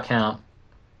the shower count?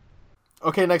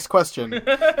 Okay, next question.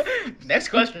 Next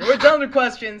question. We're done with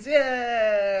questions.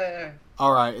 Yeah.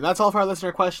 All right, and that's all for our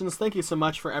listener questions. Thank you so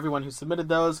much for everyone who submitted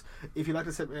those. If you'd like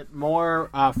to submit more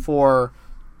for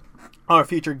our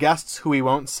future guests, who we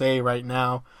won't say right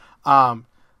now,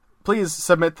 please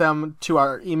submit them to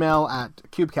our email at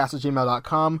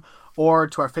cubecast@gmail.com or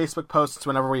to our Facebook posts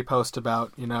whenever we post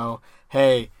about,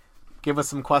 hey, give us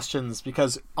some questions,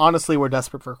 because honestly, we're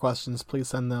desperate for questions. Please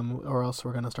send them, or else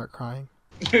we're going to start crying.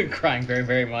 Crying very,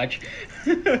 very much.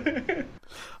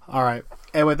 All right.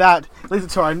 And with that, leads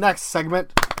us to our next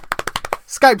segment,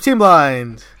 Skype Team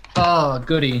Blind. Oh,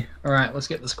 goody. All right, let's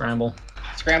get the scramble.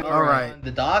 Scramble All right. on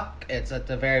the dock. It's at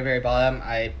the very, very bottom.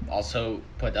 I also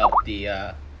put up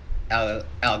the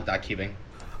alg.cubing.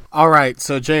 All right.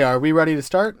 So, Jay, are we ready to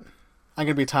start? I'm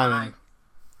going to be timing.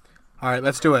 All right,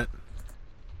 let's do it.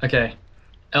 Okay.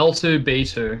 L2,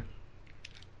 B2.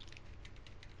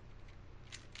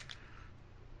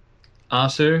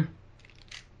 R2.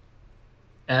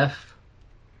 F.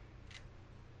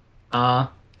 R.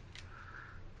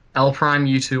 L prime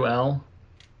U2L.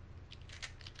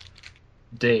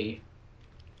 D.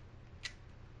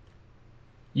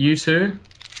 U2.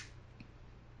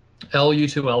 L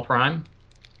U2L prime.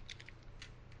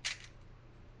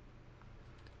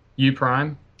 U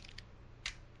prime.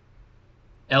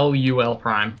 LUL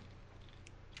prime.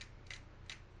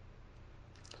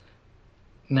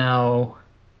 Now,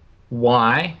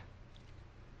 Y.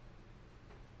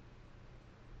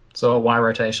 So a Y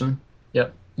rotation.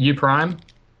 Yep. U prime.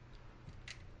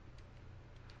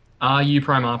 R U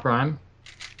prime R prime.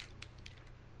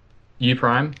 U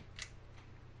prime.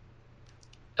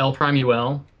 L prime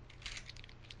UL.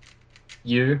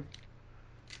 U.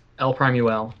 L prime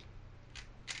UL.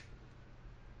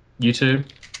 U2.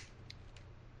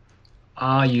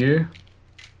 RU.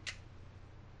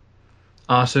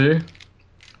 R2.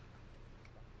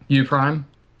 U prime.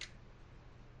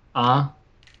 R.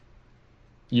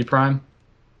 U prime.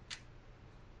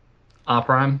 R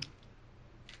prime.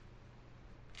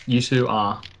 U2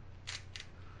 R.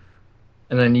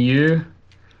 And then U.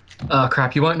 Oh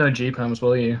crap, you won't know G perms,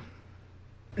 will you?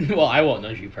 Well, I won't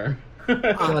know G-perm.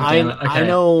 I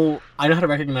know how to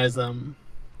recognize them.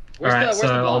 Where's the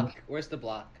so block? Where's the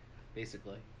block,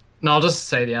 basically? No, I'll just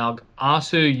say the alg.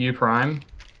 R2 U prime.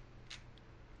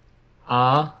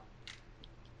 R.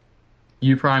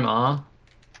 U prime R.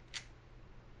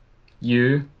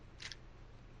 U.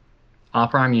 R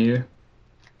prime U.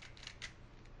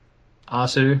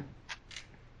 R2.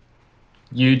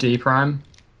 U D prime.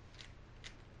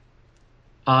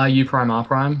 R U prime R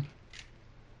prime.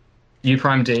 U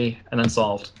prime D, and then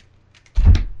solved.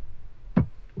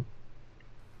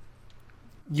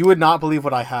 You would not believe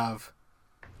what I have.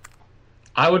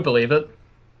 I would believe it,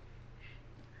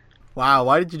 Wow,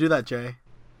 why did you do that, Jay?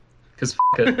 because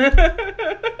it.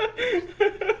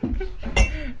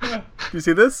 Do you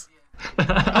see this?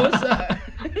 I was,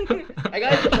 I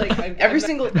got like every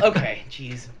single. Okay,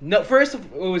 jeez. No, first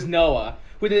it was Noah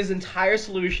who did his entire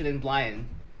solution in blind,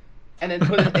 and then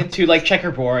put it into like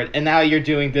checkerboard, and now you're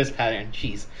doing this pattern.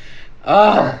 Jeez.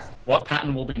 Oh. What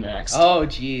pattern will be next? Oh,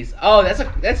 jeez. Oh,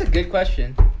 that's a good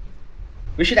question.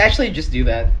 We should actually just do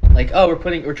that. Like, oh,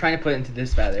 we're trying to put it into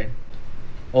this pattern.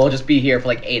 We'll just be here for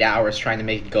like 8 hours trying to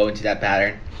make it go into that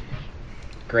pattern.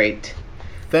 Great.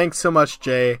 Thanks so much,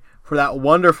 Jay, for that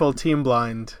wonderful team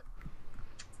blind.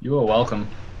 You are welcome.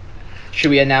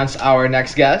 Should we announce our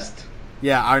next guest?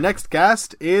 Yeah, our next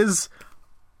guest is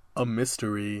a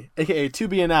mystery, aka to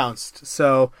be announced.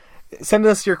 So send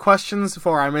us your questions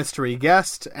for our mystery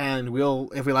guest, and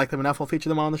if we like them enough, we'll feature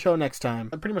them on the show next time.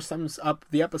 That pretty much sums up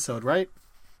the episode, right?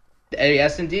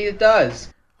 Yes, indeed it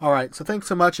does. All right, so thanks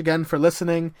so much again for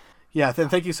listening. Yeah,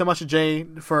 thank you so much, Jay,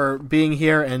 for being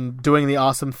here and doing the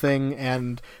awesome thing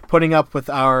and putting up with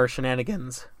our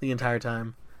shenanigans the entire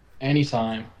time.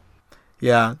 Anytime.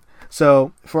 Yeah.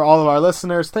 So, for all of our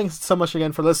listeners, thanks so much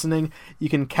again for listening. You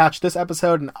can catch this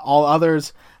episode and all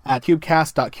others at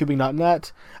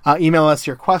cubecast.cubing.net. Email us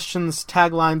your questions,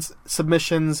 taglines,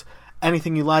 submissions,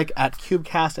 anything you like at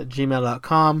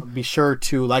cubecast@gmail.com. Be sure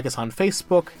to like us on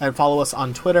Facebook and follow us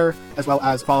on Twitter, as well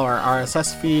as follow our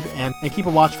RSS feed and keep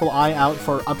a watchful eye out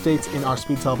for updates in our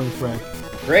speed solving thread.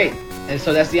 Great. And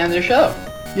so that's the end of the show.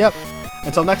 Yep.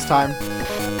 Until next time.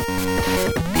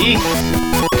 Peace.